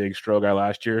was a big Stro guy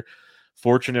last year.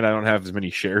 Fortunate I don't have as many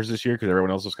shares this year because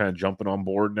everyone else is kind of jumping on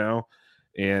board now.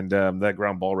 And that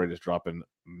ground ball rate is dropping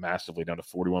massively down to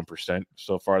 41%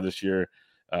 so far this year.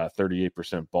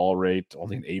 38% ball rate,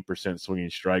 only an 8% swinging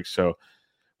strike. So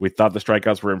we thought the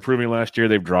strikeouts were improving last year.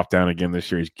 They've dropped down again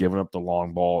this year. He's given up the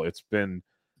long ball. It's been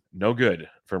no good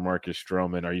for Marcus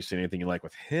Stroman. Are you seeing anything you like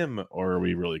with him, or are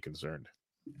we really concerned?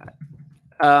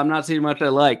 I'm not seeing much I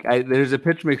like. There's a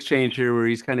pitch mix change here where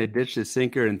he's kind of ditched his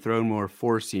sinker and thrown more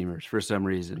four-seamers for some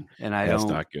reason. And that's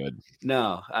not good.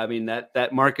 No, I mean,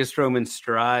 that Marcus Stroman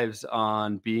strives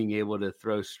on being able to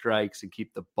throw strikes and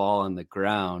keep the ball on the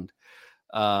ground.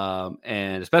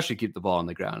 And especially keep the ball on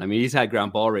the ground. I mean, he's had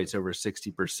ground ball rates over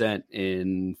 60%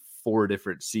 in 4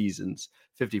 different seasons,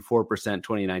 54%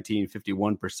 2019,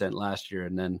 51% last year,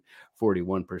 and then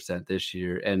 41% this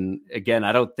year. And again,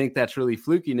 I don't think that's really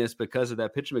flukiness because of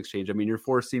that pitch mix change. I mean, your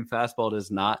 4-seam fastball does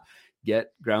not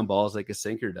get ground balls like a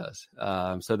sinker does.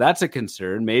 So that's a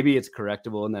concern. Maybe it's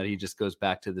correctable in that he just goes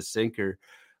back to the sinker.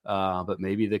 But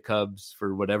maybe the Cubs,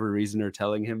 for whatever reason, are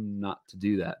telling him not to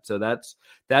do that. So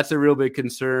that's a real big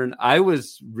concern. I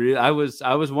was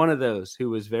one of those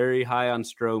who was very high on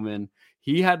Stroman.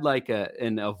 He had like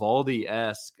an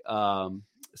Evaldi-esque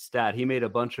stat. He made a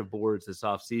bunch of boards this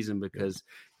offseason because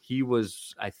he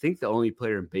was, I think, the only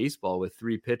player in baseball with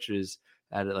 3 pitches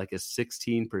at like a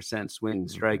 16% swing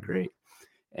strike rate.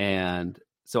 And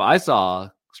so I saw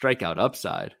strikeout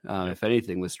upside, if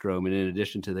anything, with Stroman, in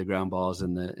addition to the ground balls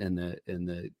and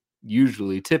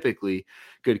the typically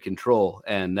good control.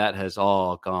 And that has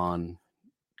all gone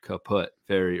kaput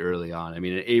very early on. I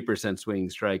mean, an 8% swinging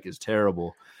strike is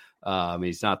terrible.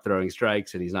 He's not throwing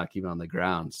strikes and he's not keeping on the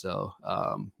ground. So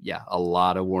a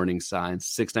lot of warning signs.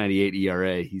 6.98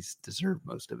 ERA. He's deserved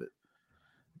most of it.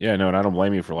 Yeah, no, and I don't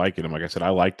blame you for liking him. Like I said, I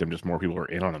liked him. Just more people are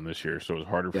in on him this year, so it was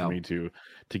harder for me to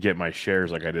get my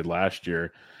shares like I did last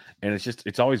year. And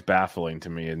it's always baffling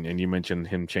to me. And you mentioned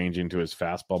him changing to his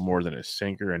fastball more than his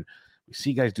sinker, and we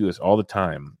see guys do this all the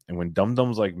time. And when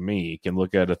dum-dums like me can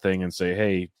look at a thing and say,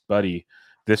 "Hey, buddy,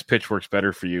 this pitch works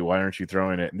better for you. Why aren't you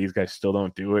throwing it?" And these guys still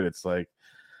don't do it. It's like,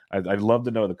 I'd love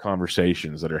to know the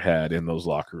conversations that are had in those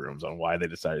locker rooms on why they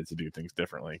decided to do things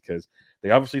differently, because they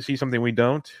obviously see something we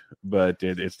don't, but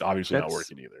it's obviously not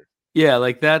working either. Yeah,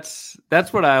 like that's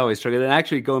what I always struggle. And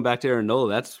actually, going back to Aaron Nola,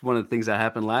 that's one of the things that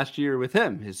happened last year with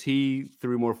him, is he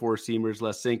threw more 4-seamers,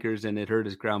 less sinkers, and it hurt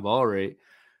his ground ball rate.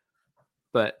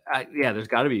 But there's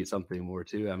got to be something more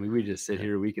too. I mean, we just sit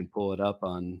here, we can pull it up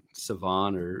on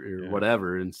Savant or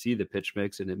whatever and see the pitch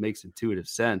mix, and it makes intuitive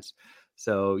sense.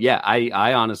 So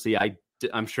I honestly,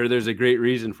 I'm sure there's a great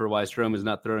reason for why Stroman is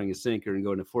not throwing a sinker and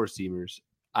going to 4-seamers.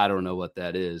 I don't know what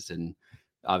that is, and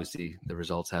obviously the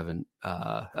results haven't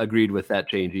agreed with that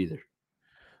change either.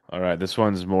 All right, this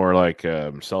one's more like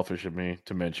selfish of me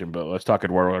to mention, but let's talk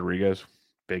Eduardo Rodriguez.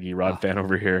 Big Erod fan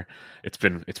over here. It's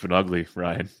been ugly,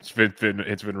 Ryan.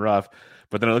 It's been rough.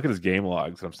 But then I look at his game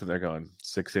logs, and I'm sitting there going,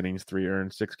 6 innings, 3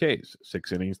 earned, 6 Ks.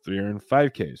 6 innings, 3 earned,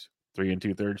 5 Ks. 3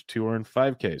 2/3, 2 earned,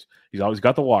 5 Ks. He's always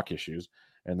got the walk issues,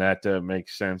 and that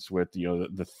makes sense with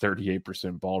the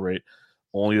 38% ball rate.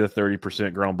 Only the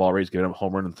 30% ground ball rate is getting him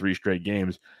home run in 3 straight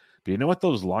games. But you know what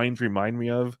those lines remind me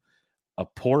of? A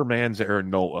poor man's Aaron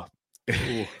Nola.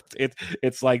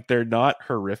 It's like they're not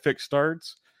horrific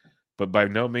starts, but by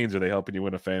no means are they helping you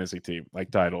win a fantasy team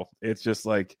like title. It's just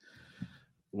like,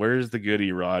 where's the good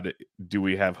Erod? Do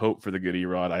we have hope for the good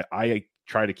Erod? I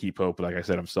try to keep hope, but like I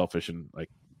said, I'm selfish, and like,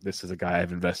 this is a guy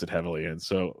I've invested heavily in.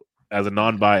 So as a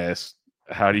non-bias,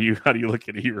 how do you look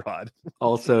at Erod?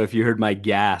 Also, if you heard my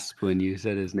gasp when you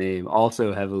said his name,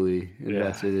 also heavily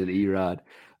invested in Erod.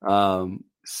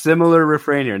 Similar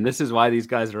refrain here, and this is why these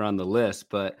guys are on the list.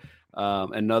 But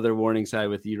another warning side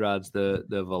with Erod's the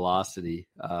velocity,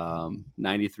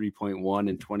 93.1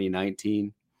 in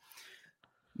 2019.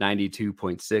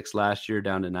 92.6 last year,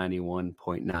 down to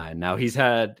 91.9. Now he's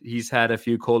had a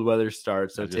few cold weather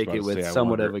starts, so take it with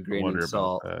somewhat of a grain of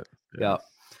salt. Yeah.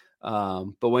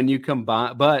 But when you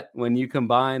combine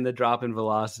the drop in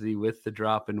velocity with the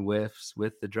drop in whiffs,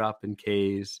 with the drop in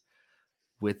Ks,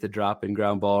 with the drop in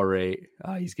ground ball rate,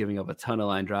 he's giving up a ton of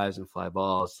line drives and fly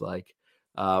balls. Like,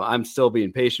 I'm still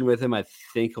being patient with him. I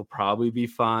think he'll probably be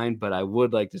fine, but I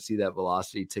would like to see that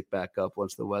velocity tick back up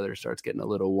once the weather starts getting a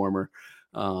little warmer.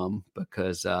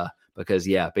 Because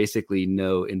basically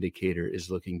no indicator is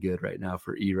looking good right now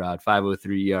for Erod.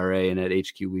 5.03 ERA, and at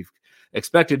HQ we've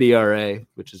expected ERA,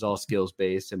 which is all skills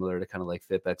based, similar to kind of like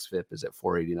FIP xFIP, is at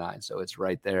 4.89. So it's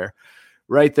right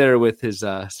there with his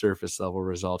surface level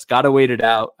results. Got to wait it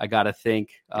out. I got to think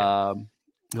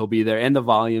he'll be there, and the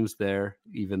volume's there,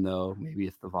 even though maybe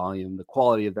it's the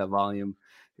quality of that volume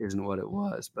isn't what it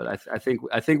was. But I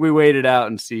think we wait it out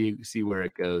and see where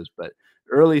it goes. But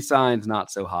early signs, not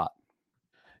so hot.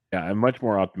 Yeah, I'm much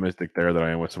more optimistic there than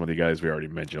I am with some of the guys we already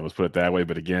mentioned. Let's put it that way.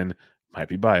 But again, might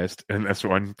be biased in this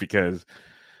one because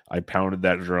I pounded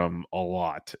that drum a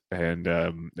lot, and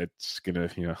it's gonna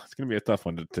be a tough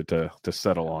one to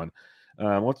settle on.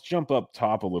 Let's jump up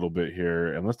top a little bit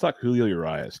here, and let's talk Julio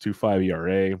Urias. 2.5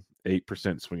 ERA,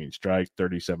 8% swinging strike,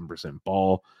 37%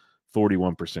 ball,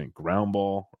 41% ground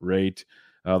ball rate.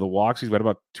 The walks, he's got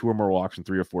about 2 or more walks in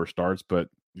 3 or 4 starts, but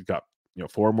you've got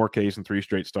 4 more Ks in 3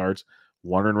 straight starts,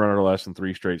 1 run or less in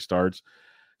 3 straight starts.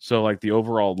 So like the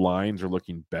overall lines are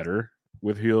looking better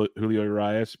with Julio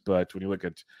Urias, but when you look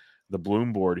at the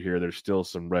Bloom board here, there's still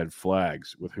some red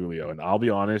flags with Julio. And I'll be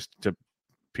honest, to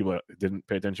people that didn't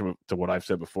pay attention to what I've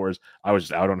said before, is I was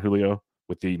just out on Julio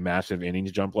with the massive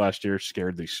innings jump last year,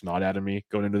 scared the snot out of me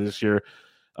going into this year.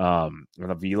 And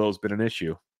the velo's been an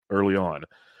issue early on.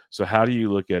 So how do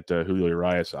you look at Julio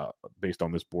Urias based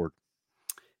on this board?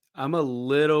 I'm a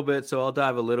little bit, so I'll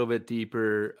dive a little bit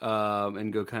deeper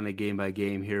and go kind of game by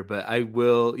game here. But I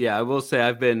will say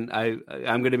I'm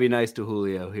going to be nice to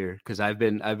Julio here because I've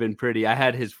been pretty. I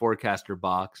had his forecaster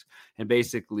box and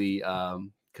basically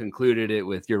concluded it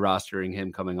with you're rostering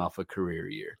him coming off a career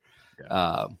year.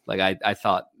 Yeah. I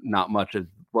thought not much of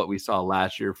what we saw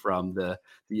last year from the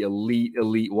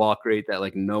elite walk rate that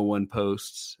like no one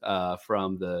posts,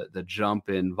 from the jump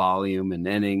in volume and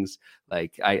innings.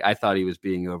 Like I thought he was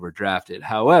being overdrafted.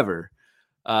 However,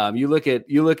 you look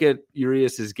at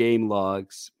Urias's game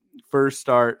logs. First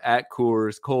start at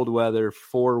Coors, cold weather,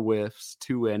 4 whiffs,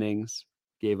 2 innings,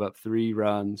 gave up 3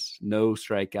 runs, no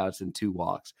strikeouts, and 2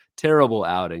 walks. Terrible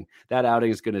outing. That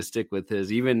outing is going to stick with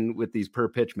even with these per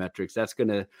pitch metrics. That's going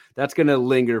to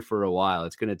linger for a while.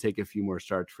 It's going to take a few more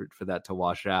starts for that to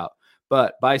wash out.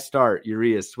 But by start,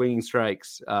 Urias swinging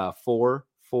strikes 4,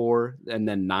 and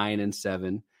then 9 and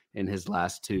 7 in his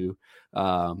last 2.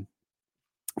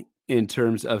 In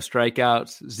terms of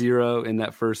strikeouts, 0 in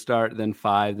that first start, then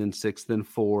 5, then 6, then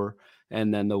 4.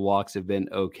 And then the walks have been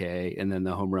okay. And then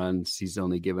the home runs, he's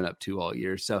only given up 2 all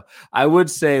year. So I would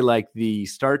say like the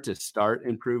start to start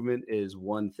improvement is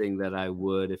one thing that I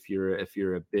would, if you're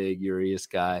a big Urias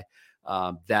guy,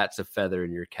 that's a feather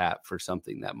in your cap for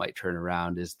something that might turn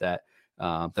around, is that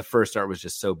the first start was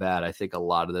just so bad. I think a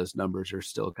lot of those numbers are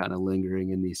still kind of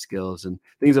lingering in these skills, and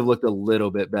things have looked a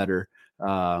little bit better.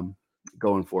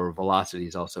 Going forward, velocity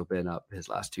has also been up his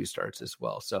last 2 starts as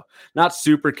well. So not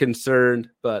super concerned,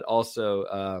 but also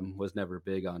was never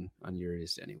big on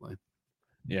Urias anyway.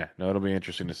 Yeah, no, it'll be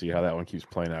interesting to see how that one keeps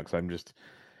playing out, because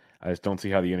I just don't see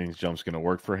how the innings jump's going to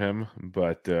work for him.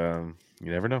 But you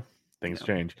never know; things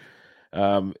change.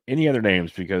 Any other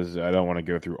names? Because I don't want to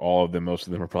go through all of them. Most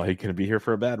of them are probably going to be here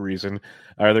for a bad reason.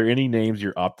 Are there any names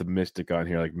you're optimistic on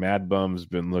here? Like Mad Bum's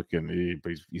been looking,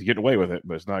 he's getting away with it,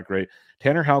 but it's not great.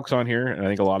 Tanner Houck's on here, and I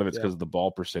think a lot of it's because of the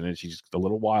ball percentage. He's a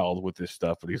little wild with this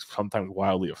stuff, but he's sometimes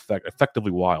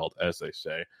effectively wild, as they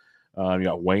say. You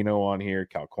got Waino on here,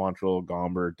 Cal Quantrill,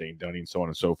 Gomber, Dane Dunning, so on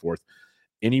and so forth.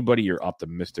 Anybody you're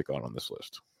optimistic on this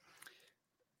list?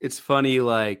 It's funny,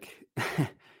 like...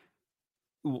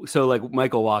 So like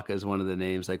Michael Wacha is one of the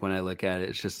names. Like when I look at it,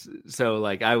 it's just so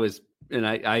like I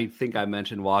think I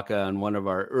mentioned Wacha on one of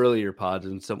our earlier pods,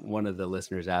 and one of the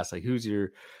listeners asked like, who's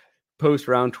your post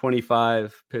round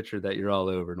 25 pitcher that you're all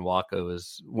over? And Wacha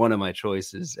was one of my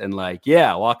choices. And like,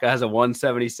 yeah, Wacha has a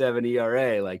 1.77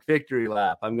 ERA, like victory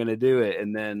lap. I'm going to do it.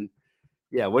 And then,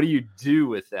 yeah, what do you do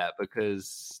with that?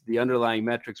 Because the underlying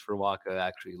metrics for Wacha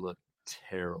actually look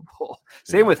terrible.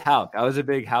 Same with Houck. I was a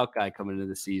big Houck guy coming into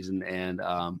the season, and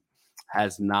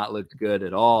has not looked good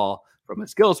at all from a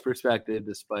skills perspective,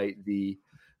 despite the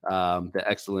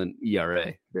excellent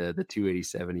ERA, the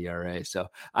 2.87 ERA. So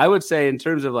I would say, in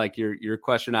terms of like your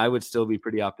question, I would still be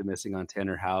pretty optimistic on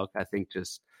Tanner Houck. I think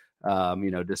just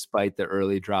despite the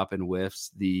early drop in whiffs,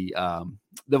 the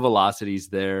velocity's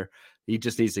there. He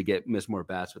just needs to miss more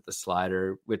bats with the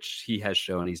slider, which he has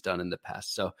shown he's done in the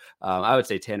past. So I would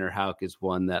say Tanner Houck is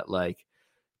one that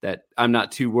I'm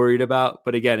not too worried about.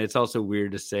 But again, it's also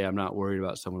weird to say I'm not worried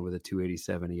about someone with a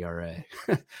 2.87 ERA.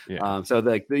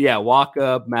 Walk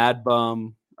Up, Mad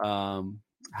Bum,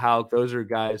 Houck, those are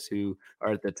guys who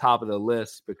are at the top of the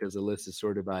list because the list is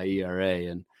sorted by ERA,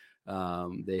 and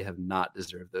they have not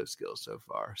deserved those skills so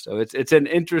far. So it's an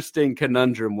interesting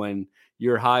conundrum when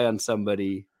you're high on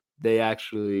somebody, they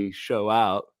actually show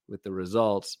out with the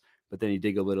results, but then you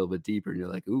dig a little bit deeper and you're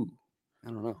like, ooh,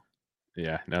 I don't know.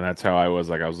 Yeah, no, that's how I was.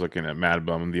 Like, I was looking at Mad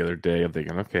Bum the other day. I'm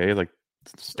thinking, okay, like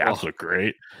stats look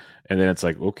great, and then it's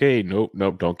like, okay, nope,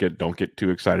 don't get too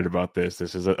excited about this.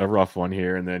 This is a rough one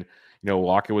here. And then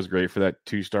Walker was great for that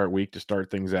 2-start week to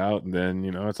start things out, and then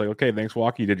it's like, okay, thanks,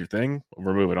 Walker, you did your thing.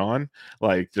 We're moving on.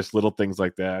 Like, just little things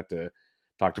like that.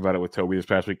 Talked about it with Toby this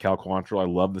past week. Cal Quantrill, I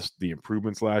love the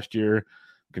improvements last year.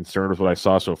 Concerned with what I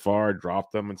saw so far.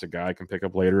 Dropped them. It's a guy I can pick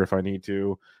up later if I need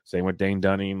to. Same with Dane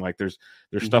Dunning. Like, there's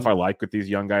stuff I like with these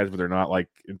young guys, but they're not, like,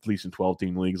 at least in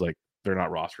 12-team leagues, like, they're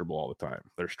not rosterable all the time.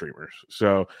 They're streamers.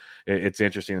 So it's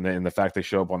interesting. And the fact they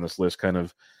show up on this list kind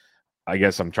of, I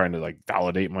guess I'm trying to like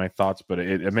validate my thoughts, but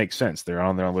it makes sense. They're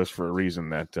on their list for a reason.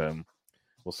 That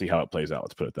we'll see how it plays out.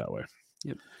 Let's put it that way.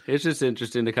 Yep. It's just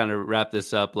interesting to kind of wrap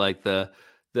this up. Like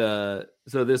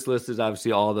so this list is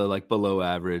obviously all the like below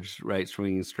average, right?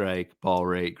 Swinging strike, ball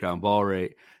rate, ground ball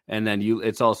rate. And then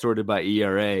it's all sorted by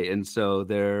ERA. And so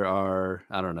there are,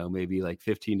 I don't know, maybe like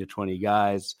 15 to 20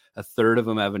 guys. A third of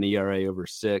them have an ERA over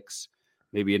 6.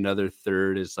 Maybe another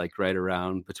third is like right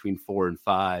around between 4 and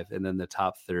 5. And then the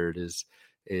top third is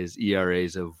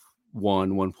ERAs of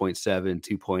 1, 1.7,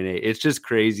 2.8. It's just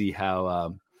crazy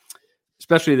how,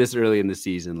 especially this early in the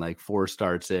season, like 4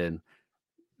 starts in,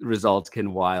 results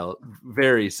can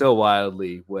vary so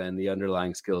wildly when the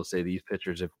underlying skills say these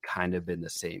pitchers have kind of been the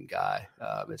same guy.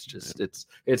 It's just,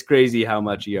 it's crazy how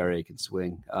much ERA can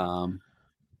swing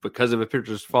because of a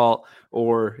pitcher's fault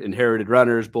or inherited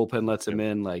runners, bullpen lets him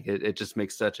in. Like it just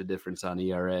makes such a difference on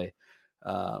ERA.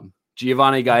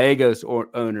 Giovanni Gallegos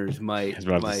owners might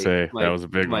that was a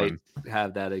big one.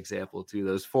 Have that example too.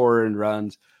 Those 4 earned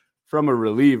runs from a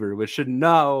reliever, which should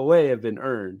no way have been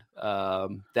earned.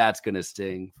 That's going to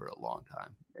sting for a long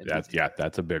time.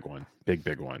 That's a big one.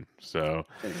 Big one. So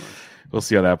we'll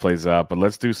see how that plays out. But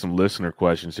let's do some listener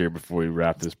questions here before we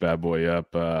wrap this bad boy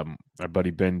up. Our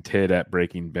buddy Ben Tidd at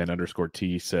Breaking Ben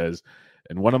 _T says,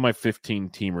 in one of my 15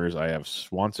 teamers, I have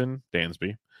Swanson,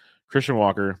 Dansby, Christian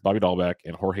Walker, Bobby Dahlbeck,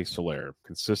 and Jorge Soler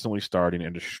consistently starting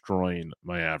and destroying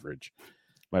my average.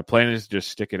 My plan is to just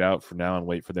stick it out for now and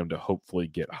wait for them to hopefully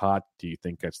get hot. Do you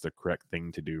think that's the correct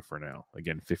thing to do for now?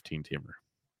 Again, 15-teamer.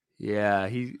 Yeah,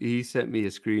 he sent me a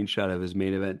screenshot of his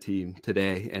main event team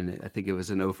today, and I think it was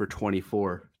an 0 for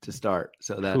 24 to start.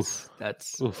 So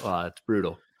that's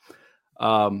brutal.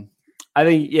 I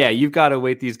think, you've got to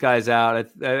wait these guys out.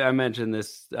 I mentioned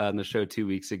this on the show 2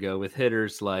 weeks ago with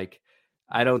hitters. Like,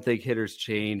 I don't think hitters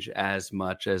change as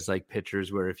much as like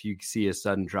pitchers, where if you see a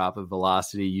sudden drop of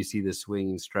velocity, you see the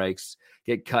swinging strikes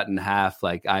get cut in half.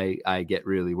 Like I get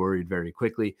really worried very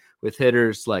quickly with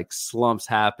hitters. Like, slumps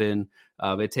happen.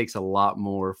 It takes a lot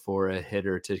more for a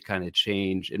hitter to kind of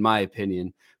change, in my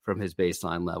opinion, from his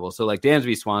baseline level. So like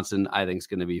Dansby Swanson, I think is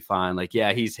going to be fine. Like,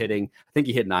 he's hitting, I think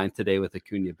he hit 9th today with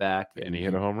Acuna back. And he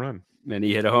hit a home run. And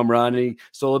he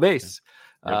stole a base.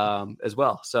 As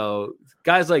well. So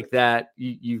guys like that,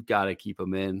 you've got to keep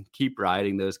them in, keep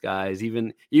riding those guys,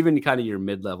 even kind of your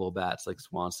mid-level bats like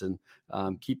Swanson,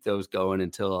 keep those going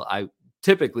until I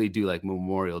typically do like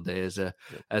Memorial Day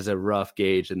as a rough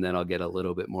gauge. And then I'll get a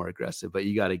little bit more aggressive, but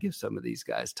you got to give some of these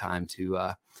guys time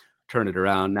to turn it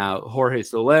around. Now, Jorge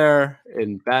Soler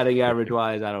and batting average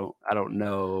wise, I don't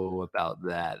know about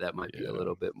that. That might be a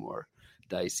little bit more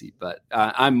dicey, but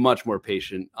I'm much more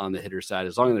patient on the hitter side.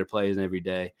 As long as they're playing every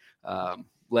day,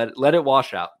 let it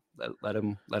wash out. Let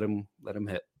them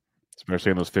hit.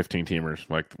 Especially in those 15-teamers.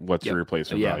 Like, what's your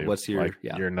replacement value? What's your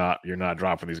You're not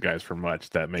dropping these guys for much.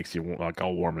 That makes you like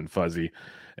all warm and fuzzy.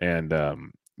 And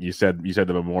you said the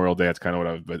Memorial Day. That's kind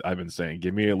of what I've been saying.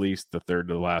 Give me at least the third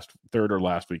or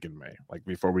last week in May, like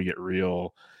before we get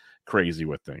real crazy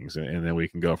with things, and then we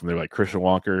can go from there. Like Christian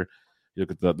Walker, You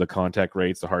look at the contact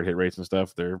rates, the hard hit rates and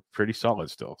stuff, they're pretty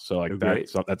solid still. So like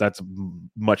that's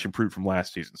much improved from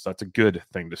last season. So that's a good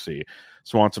thing to see.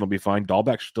 Swanson will be fine.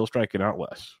 Dahlbeck's still striking out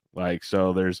less. Like,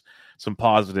 so there's some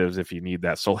positives if you need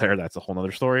that. Soler, that's a whole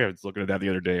nother story. I was looking at that the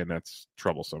other day, and that's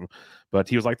troublesome. But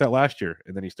he was like that last year,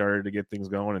 and then he started to get things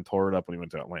going and tore it up when he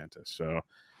went to Atlanta. So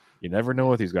you never know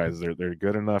with these guys. They're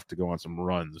good enough to go on some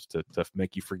runs to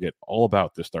make you forget all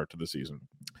about the start to the season.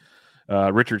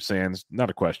 Richard Sands, not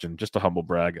a question, just a humble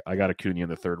brag. I got Acuna in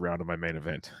the third round of my main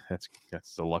event. That's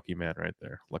a lucky man right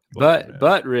there.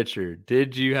 But Richard,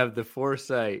 did you have the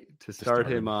foresight to start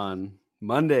him on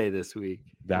Monday this week?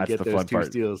 That's get the those fun two part.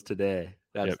 steals today.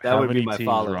 That how would many be my teams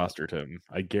follow rostered him?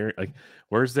 I guarantee. Like,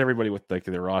 where's everybody with like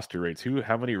their roster rates?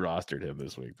 How many rostered him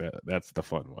this week? That's the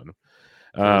fun one.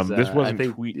 This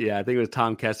wasn't tweet. Yeah, I think it was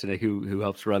Tom Kestenek who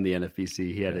helps run the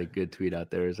NFBC. He had a good tweet out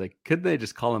there. It's like, couldn't they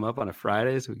just call him up on a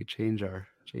Friday so we could change our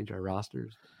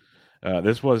rosters?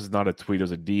 This was not a tweet; it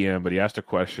was a DM. But he asked a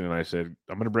question, and I said,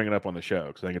 "I'm going to bring it up on the show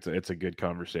because I think it's a good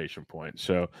conversation point."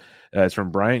 So it's from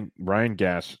Brian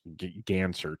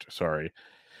Gansert. Sorry,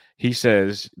 he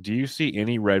says, "Do you see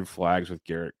any red flags with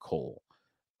Garrett Cole?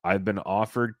 I've been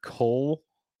offered Cole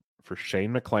for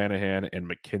Shane McClanahan and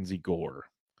Mackenzie Gore.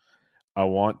 I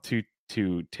want to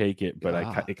take it,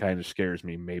 but it kind of scares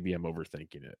me. Maybe I'm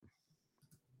overthinking it."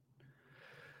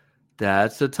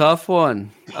 That's a tough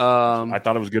one. I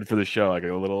thought it was good for the show. Like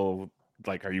a little,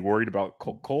 like, are you worried about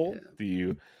Cole?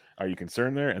 Yeah. Are you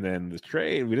concerned there? And then the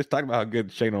trade, we just talked about how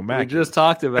good Shane O'Mac. We just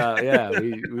talked about,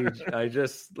 I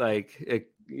just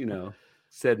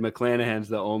said McClanahan's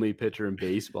the only pitcher in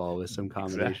baseball with some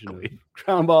combination of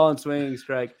ground ball and swinging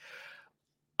strike.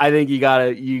 I think you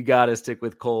gotta stick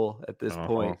with Cole at this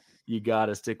point. You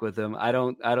gotta stick with him. I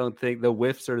don't think the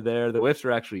whiffs are there. The whiffs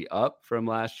are actually up from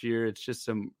last year. It's just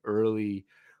some early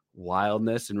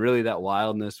wildness, and really that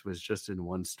wildness was just in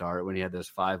one start when he had those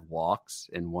 5 walks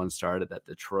in one start at that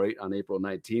Detroit on April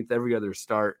 19th. Every other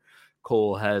start,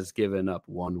 Cole has given up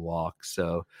 1 walk.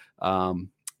 So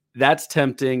that's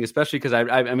tempting, especially because I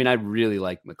really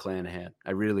like McClanahan.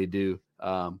 I really do.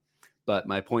 But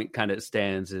my point kind of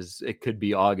stands is it could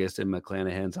be August and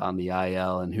McClanahan's on the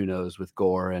IL, and who knows with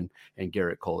Gore and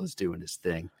Garrett Cole is doing his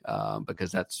thing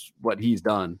because that's what he's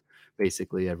done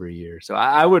basically every year. So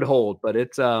I would hold, but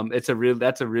that's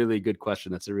a really good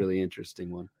question. That's a really interesting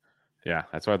one. Yeah,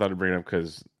 that's why I thought I'd bring it up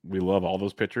because we love all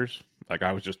those pitchers. Like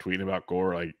I was just tweeting about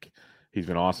Gore, like he's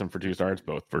been awesome for 2 starts,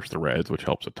 both versus the Reds, which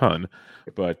helps a ton.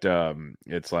 But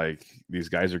it's like these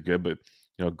guys are good, but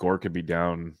Gore could be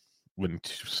down when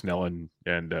Snell and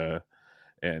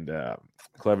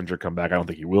Clevenger come back. I don't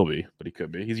think he will be, but he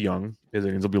could be. He's young. His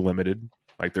innings will be limited.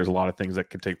 Like there's a lot of things that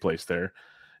could take place there.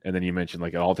 And then you mentioned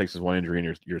like it all takes is one injury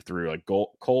and you're through. Like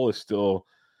Cole is still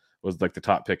was like the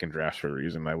top pick in drafts for a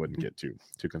reason. I wouldn't get too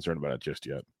concerned about it just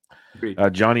yet.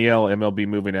 Johnny L, MLB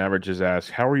moving averages asks,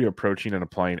 how are you approaching and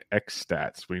applying X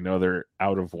stats? We know they're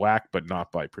out of whack, but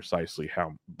not by precisely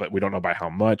how, but we don't know by how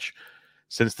much.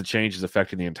 Since the change is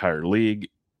affecting the entire league,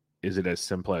 is it as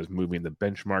simple as moving the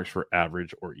benchmarks for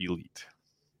average or elite?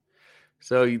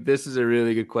 So this is a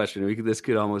really good question. This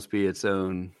could almost be its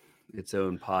own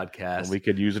podcast. And we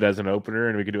could use it as an opener,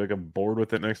 and we could do like a board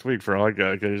with it next week for all.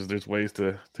 There's ways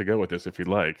to go with this if you'd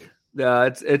like. No,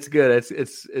 it's good.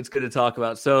 It's good to talk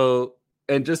about. So,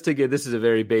 and just to give, this is a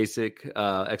very basic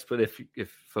explanation.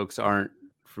 If folks aren't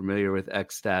familiar with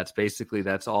X stats, basically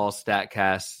that's all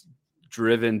StatCast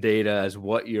driven data as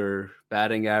what your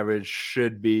batting average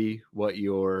should be, what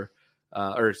your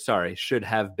should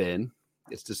have been.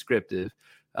 It's descriptive.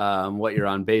 What your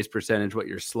on base percentage, what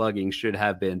your slugging should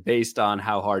have been based on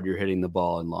how hard you're hitting the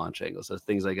ball and launch angle. So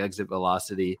things like exit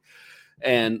velocity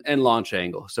and launch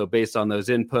angle. So based on those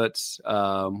inputs,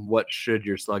 what should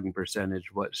your slugging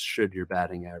percentage, what should your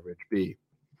batting average be?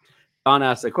 Don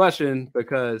asked the question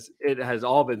because it has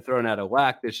all been thrown out of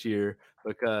whack this year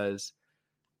because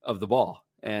of the ball.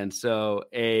 And so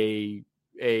and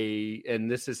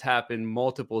this has happened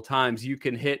multiple times. You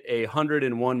can hit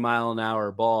 101 mile an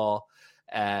hour ball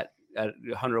at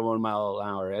 101 mile an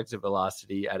hour exit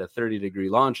velocity at a 30-degree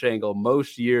launch angle.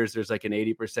 Most years there's like an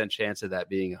 80% chance of that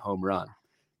being a home run.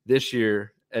 This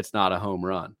year it's not a home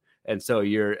run. And so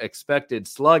your expected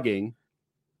slugging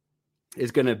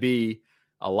is going to be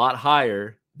a lot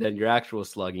higher than your actual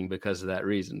slugging because of that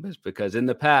reason. Because in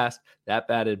the past, that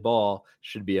batted ball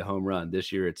should be a home run. This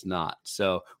year, it's not.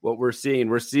 So what we're seeing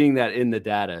that in the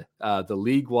data. The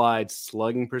league-wide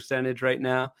slugging percentage right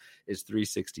now is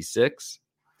 366.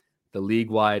 The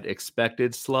league-wide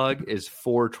expected slug is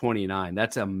 429.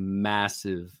 That's a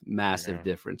massive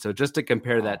difference. So just to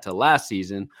compare that to last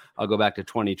season, I'll go back to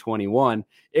 2021.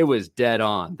 It was dead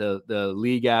on. The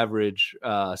league average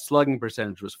slugging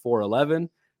percentage was 411,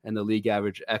 and the league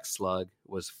average X slug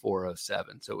was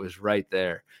 407. So it was right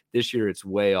there. This year it's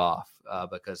way off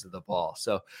because of the ball.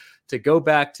 So to go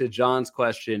back to John's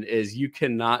question is you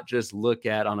cannot just look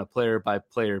at on a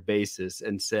player-by-player basis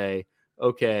and say,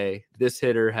 okay, this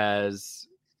hitter has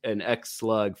an X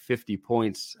slug 50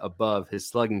 points above his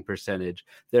slugging percentage,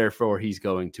 therefore he's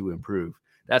going to improve.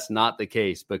 That's not the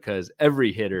case because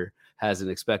every hitter has an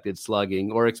expected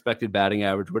slugging or expected batting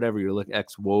average, whatever you're looking,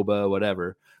 X WOBA,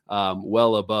 whatever,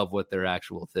 well above what their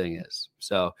actual thing is.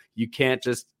 So you can't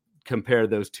just compare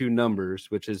those two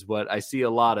numbers, which is what I see a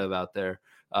lot of out there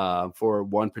for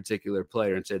one particular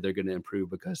player and say they're going to improve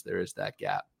because there is that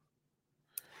gap.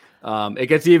 It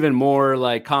gets even more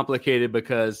like complicated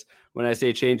because when I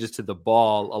say changes to the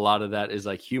ball, a lot of that is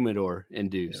like humidor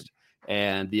induced,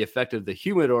 and the effect of the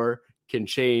humidor can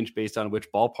change based on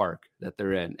which ballpark that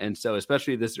they're in. And so,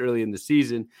 especially this early in the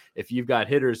season, if you've got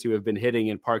hitters who have been hitting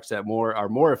in parks that are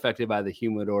more affected by the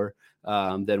humidor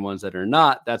than ones that are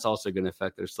not, that's also going to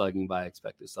affect their slugging by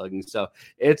expected slugging. So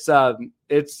it's a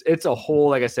whole,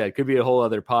 like I said, it could be a whole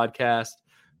other podcast,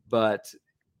 but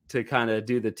to kind of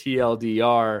do the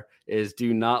TLDR is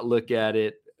do not look at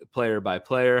it player by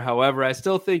player. However, I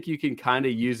still think you can kind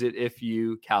of use it if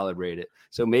you calibrate it.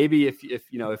 So maybe if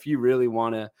you really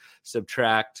want to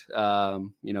subtract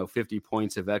 50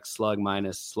 points of X slug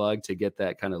minus slug to get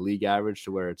that kind of league average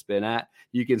to where it's been at,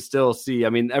 you can still see, I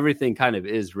mean, everything kind of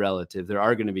is relative. There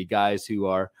are going to be guys who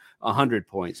are 100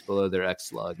 points below their X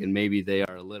slug, and maybe they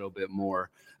are a little bit more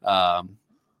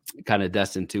kind of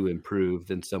destined to improve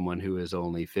than someone who is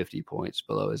only 50 points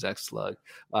below his X slug.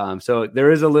 So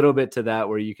there is a little bit to that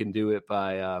where you can do it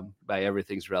by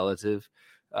everything's relative.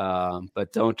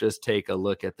 But don't just take a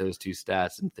look at those two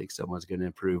stats and think someone's going to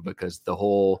improve because the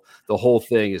whole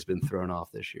thing has been thrown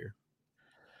off this year.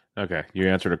 Okay. You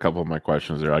answered a couple of my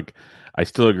questions there. Like, I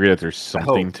still agree that there's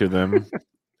something to them.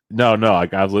 No,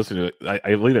 like I was listening to it.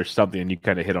 I believe there's something, and you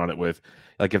kind of hit on it with,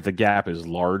 like, if the gap is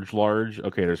large,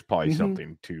 okay, there's probably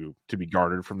something to be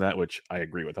garnered from that, which I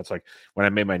agree with. That's like when I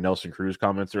made my Nelson Cruz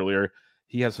comments earlier,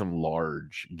 he has some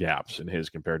large gaps in his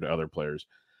compared to other players.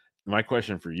 My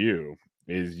question for you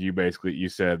is you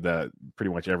said that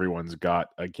pretty much everyone's got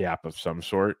a gap of some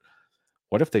sort.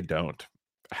 What if they don't?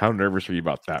 How nervous are you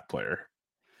about that player?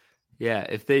 Yeah,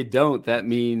 if they don't, that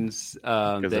means they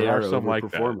are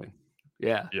overperforming. Like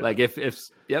Yeah. Like if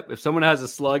someone has a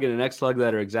slug and an X slug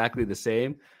that are exactly the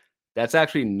same, that's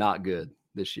actually not good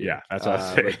this year. Yeah, that's what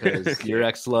I say. Because your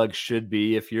X slug should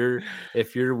be, if you're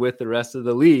with the rest of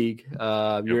the league,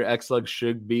 your X slug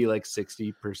should be like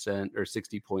 60% or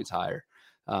 60 points higher.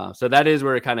 So that is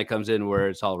where it kind of comes in, where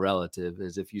it's all relative.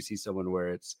 Is if you see someone where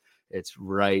it's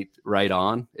right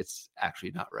on, it's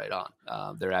actually not right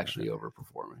on. They're actually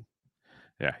overperforming.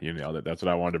 Yeah, you nailed it. That's what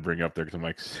I wanted to bring up there because I'm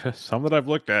like, some that I've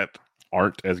looked at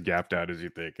aren't as gapped out as you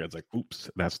think. I was like,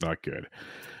 oops, that's not good.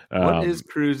 What is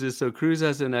Cruz's? So Cruz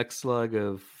has an X slug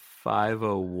of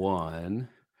 501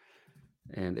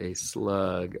 and a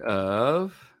slug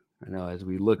of, I know as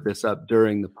we look this up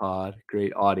during the pod,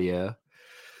 great audio,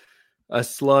 a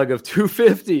slug of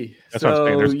 250. That's what I'm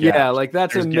saying. There's gaps. Like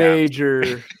that's a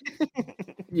major.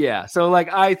 Yeah. So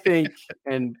like I think,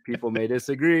 and people may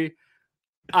disagree,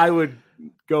 I would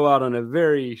go out on a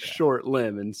very short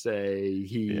limb and say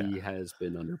he has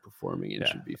been underperforming and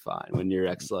should be fine when your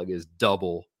X slug is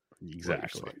double.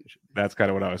 Exactly. That's kind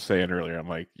of what I was saying earlier. I'm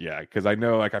like, yeah, because I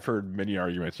know, like, I've heard many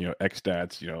arguments, X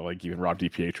stats, like even Rob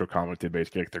DiPietro commented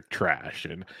basically like they're trash.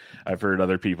 And I've heard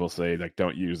other people say, like,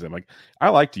 don't use them. Like, I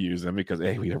like to use them because,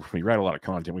 hey, we write a lot of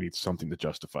content. We need something to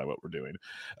justify what we're doing.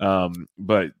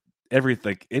 But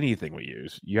anything we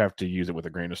use, you have to use it with a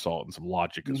grain of salt and some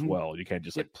logic as well. You can't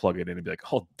just like plug it in and be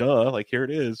like, oh, duh, like here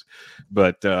it is.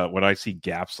 But when I see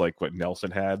gaps like what Nelson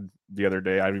had the other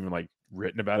day, I've even like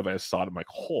written about it, but I saw it. I'm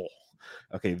like, oh,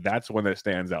 okay, that's one that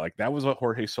stands out. Like that was what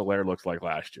Jorge Soler looks like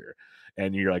last year.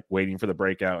 And you're like waiting for the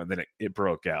breakout, and then it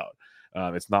broke out.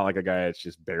 It's not like a guy that's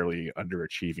just barely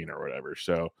underachieving or whatever.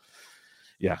 So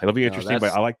yeah, it'll be interesting,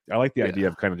 but I like the idea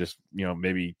of kind of just,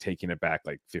 maybe taking it back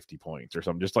like 50 points or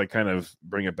something, just like kind of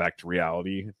bring it back to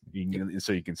reality,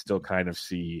 so you can still kind of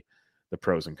see the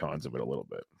pros and cons of it a little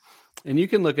bit. And you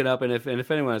can look it up, and if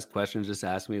anyone has questions, just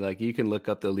ask me. Like you can look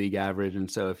up the league average, and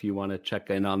so if you want to check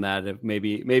in on that, if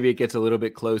maybe it gets a little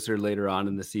bit closer later on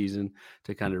in the season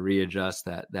to kind of readjust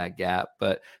that gap.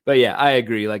 But yeah, I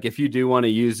agree. Like if you do want to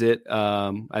use it,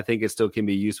 I think it still can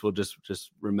be useful.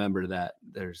 Just remember that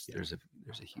there's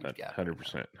there's a huge gap.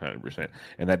 100%.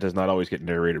 And that does not always get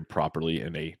narrated properly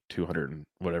in a 200 and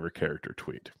whatever character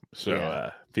tweet.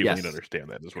 So people need to understand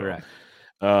that as well. Correct.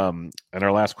 And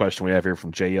our last question we have here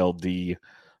from JLD.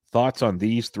 Thoughts on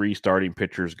these three starting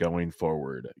pitchers going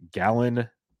forward? Gallen,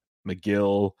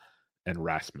 McGill, and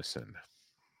Rasmussen.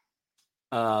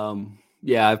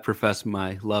 I've professed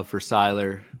my love for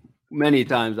Seiler many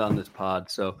times on this pod.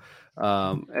 So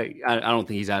I don't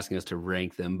think he's asking us to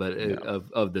rank them, but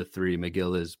of the three,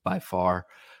 McGill is by far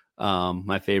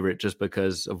my favorite, just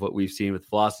because of what we've seen with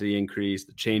velocity increase,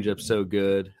 the changeup's so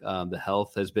good. The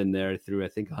health has been there through, I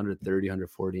think, 130,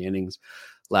 140 innings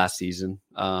last season.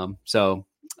 So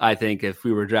I think if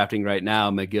we were drafting right now,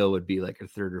 McGill would be like a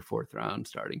third or fourth round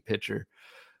starting pitcher,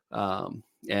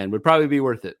 and would probably be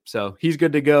worth it. So he's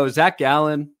good to go. Zach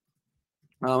Gallen,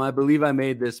 I believe I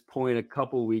made this point a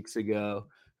couple weeks ago,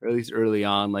 or at least early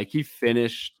on. Like, he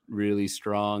finished really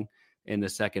strong in the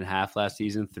second half last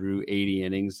season through 80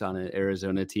 innings on an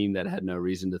Arizona team that had no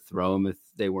reason to throw him if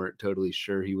they weren't totally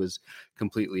sure he was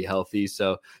completely healthy.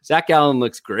 So Zach Gallen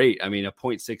looks great. I mean, a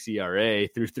 0.6 ERA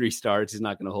through 3 starts. He's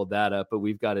not going to hold that up, but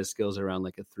we've got his skills around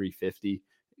like a 3.50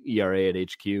 ERA at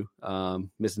HQ.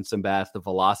 Missing some bats. The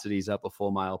velocity's up a full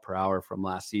mile per hour from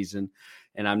last season.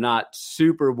 And I'm not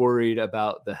super worried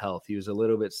about the health. He was a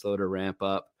little bit slow to ramp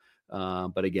up.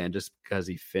 But again, just because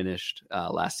he finished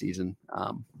last season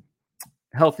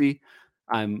healthy,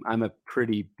 I'm a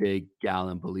pretty big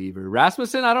Gallen believer.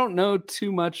 Rasmussen, I don't know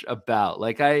too much about.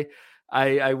 Like,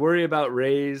 I worry about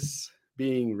Rays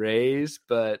being Rays,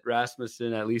 but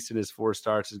Rasmussen, at least in his 4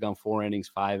 starts, has gone 4 innings,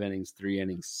 5 innings, 3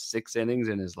 innings, 6 innings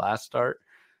in his last start.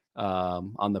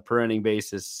 On the per inning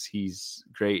basis, he's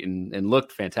great and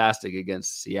looked fantastic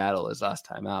against Seattle his last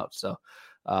time out. So,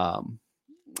 I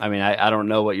mean, I don't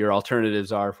know what your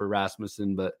alternatives are for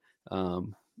Rasmussen, but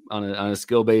on a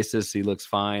skill basis, he looks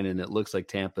fine, and it looks like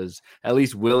Tampa's at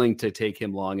least willing to take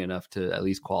him long enough to at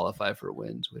least qualify for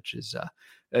wins, which is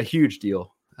a huge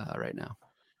deal right now.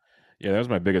 Yeah, that was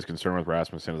my biggest concern with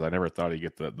Rasmussen. Is I never thought he'd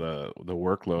get the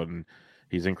workload, and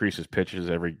he's increased his pitches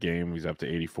every game. He's up to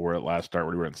 84 at last start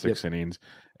where he went 6 innings.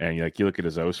 And you look at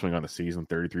his O swing on the season,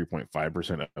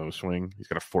 33.5% O swing. He's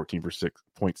got a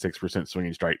 14.6%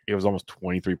 swinging strike. It was almost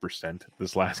 23%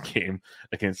 this last game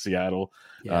against Seattle.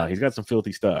 Yeah. He's got some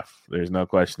filthy stuff. There's no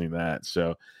questioning that.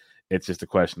 So it's just a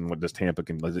question: what does Tampa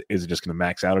is it just going to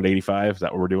max out at 85? Is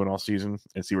that what we're doing all season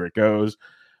and see where it goes?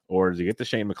 Or does he get the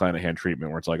Shane McClanahan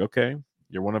treatment where it's like, okay,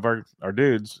 you're one of our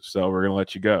dudes, so we're going to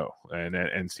let you go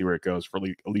and see where it goes for at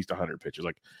least 100 pitches.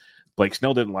 Like, Blake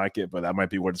Snell didn't like it, but that might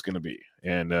be what it's going to be,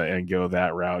 and go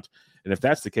that route. And if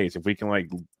that's the case, if we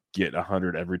can get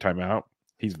 100 every time out,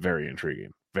 he's very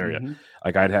intriguing. Very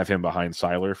I'd have him behind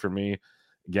Seiler for me.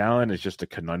 Gallen is just a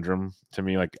conundrum to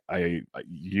me. Like,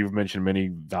 you've mentioned many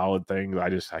valid things. I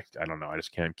don't know. I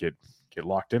just can't get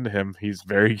locked into him. He's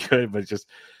very good, but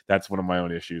that's one of my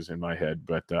own issues in my head.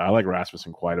 But I like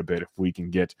Rasmussen quite a bit. If we can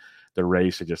get the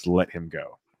Rays to just let him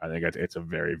go, I think it's a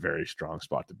very, very strong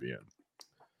spot to be in.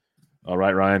 All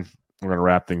right, Ryan, we're going to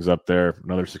wrap things up there.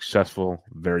 Another successful,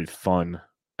 very fun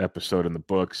episode in the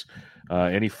books.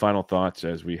 Any final thoughts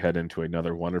as we head into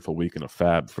another wonderful weekend of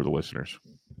Fab for the listeners?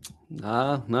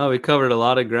 No, we covered a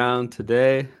lot of ground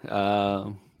today.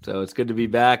 So it's good to be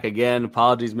back again.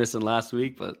 Apologies missing last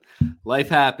week, but life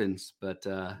happens. But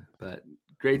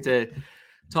great to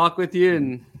talk with you,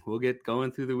 and we'll get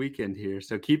going through the weekend here.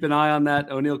 So keep an eye on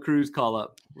that O'Neill Cruz call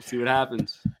up. We'll see what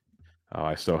happens. Oh,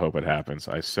 I so hope it happens.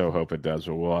 I so hope it does.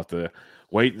 But we'll have to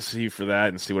wait and see for that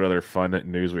and see what other fun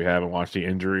news we have and watch the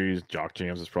injuries. Jock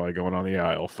Jams is probably going on the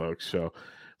aisle, folks. So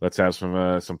let's have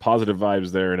some positive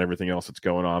vibes there and everything else that's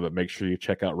going on. But make sure you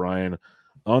check out Ryan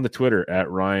on the Twitter at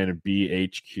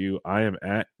RyanBHQ. I am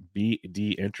at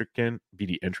BD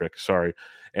Intric, sorry.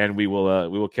 And we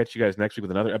will catch you guys next week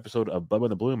with another episode of Bubba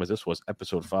and the Bloom, as this was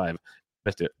episode 5.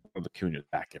 Missed it. Acuna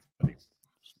back, everybody.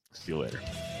 See you later.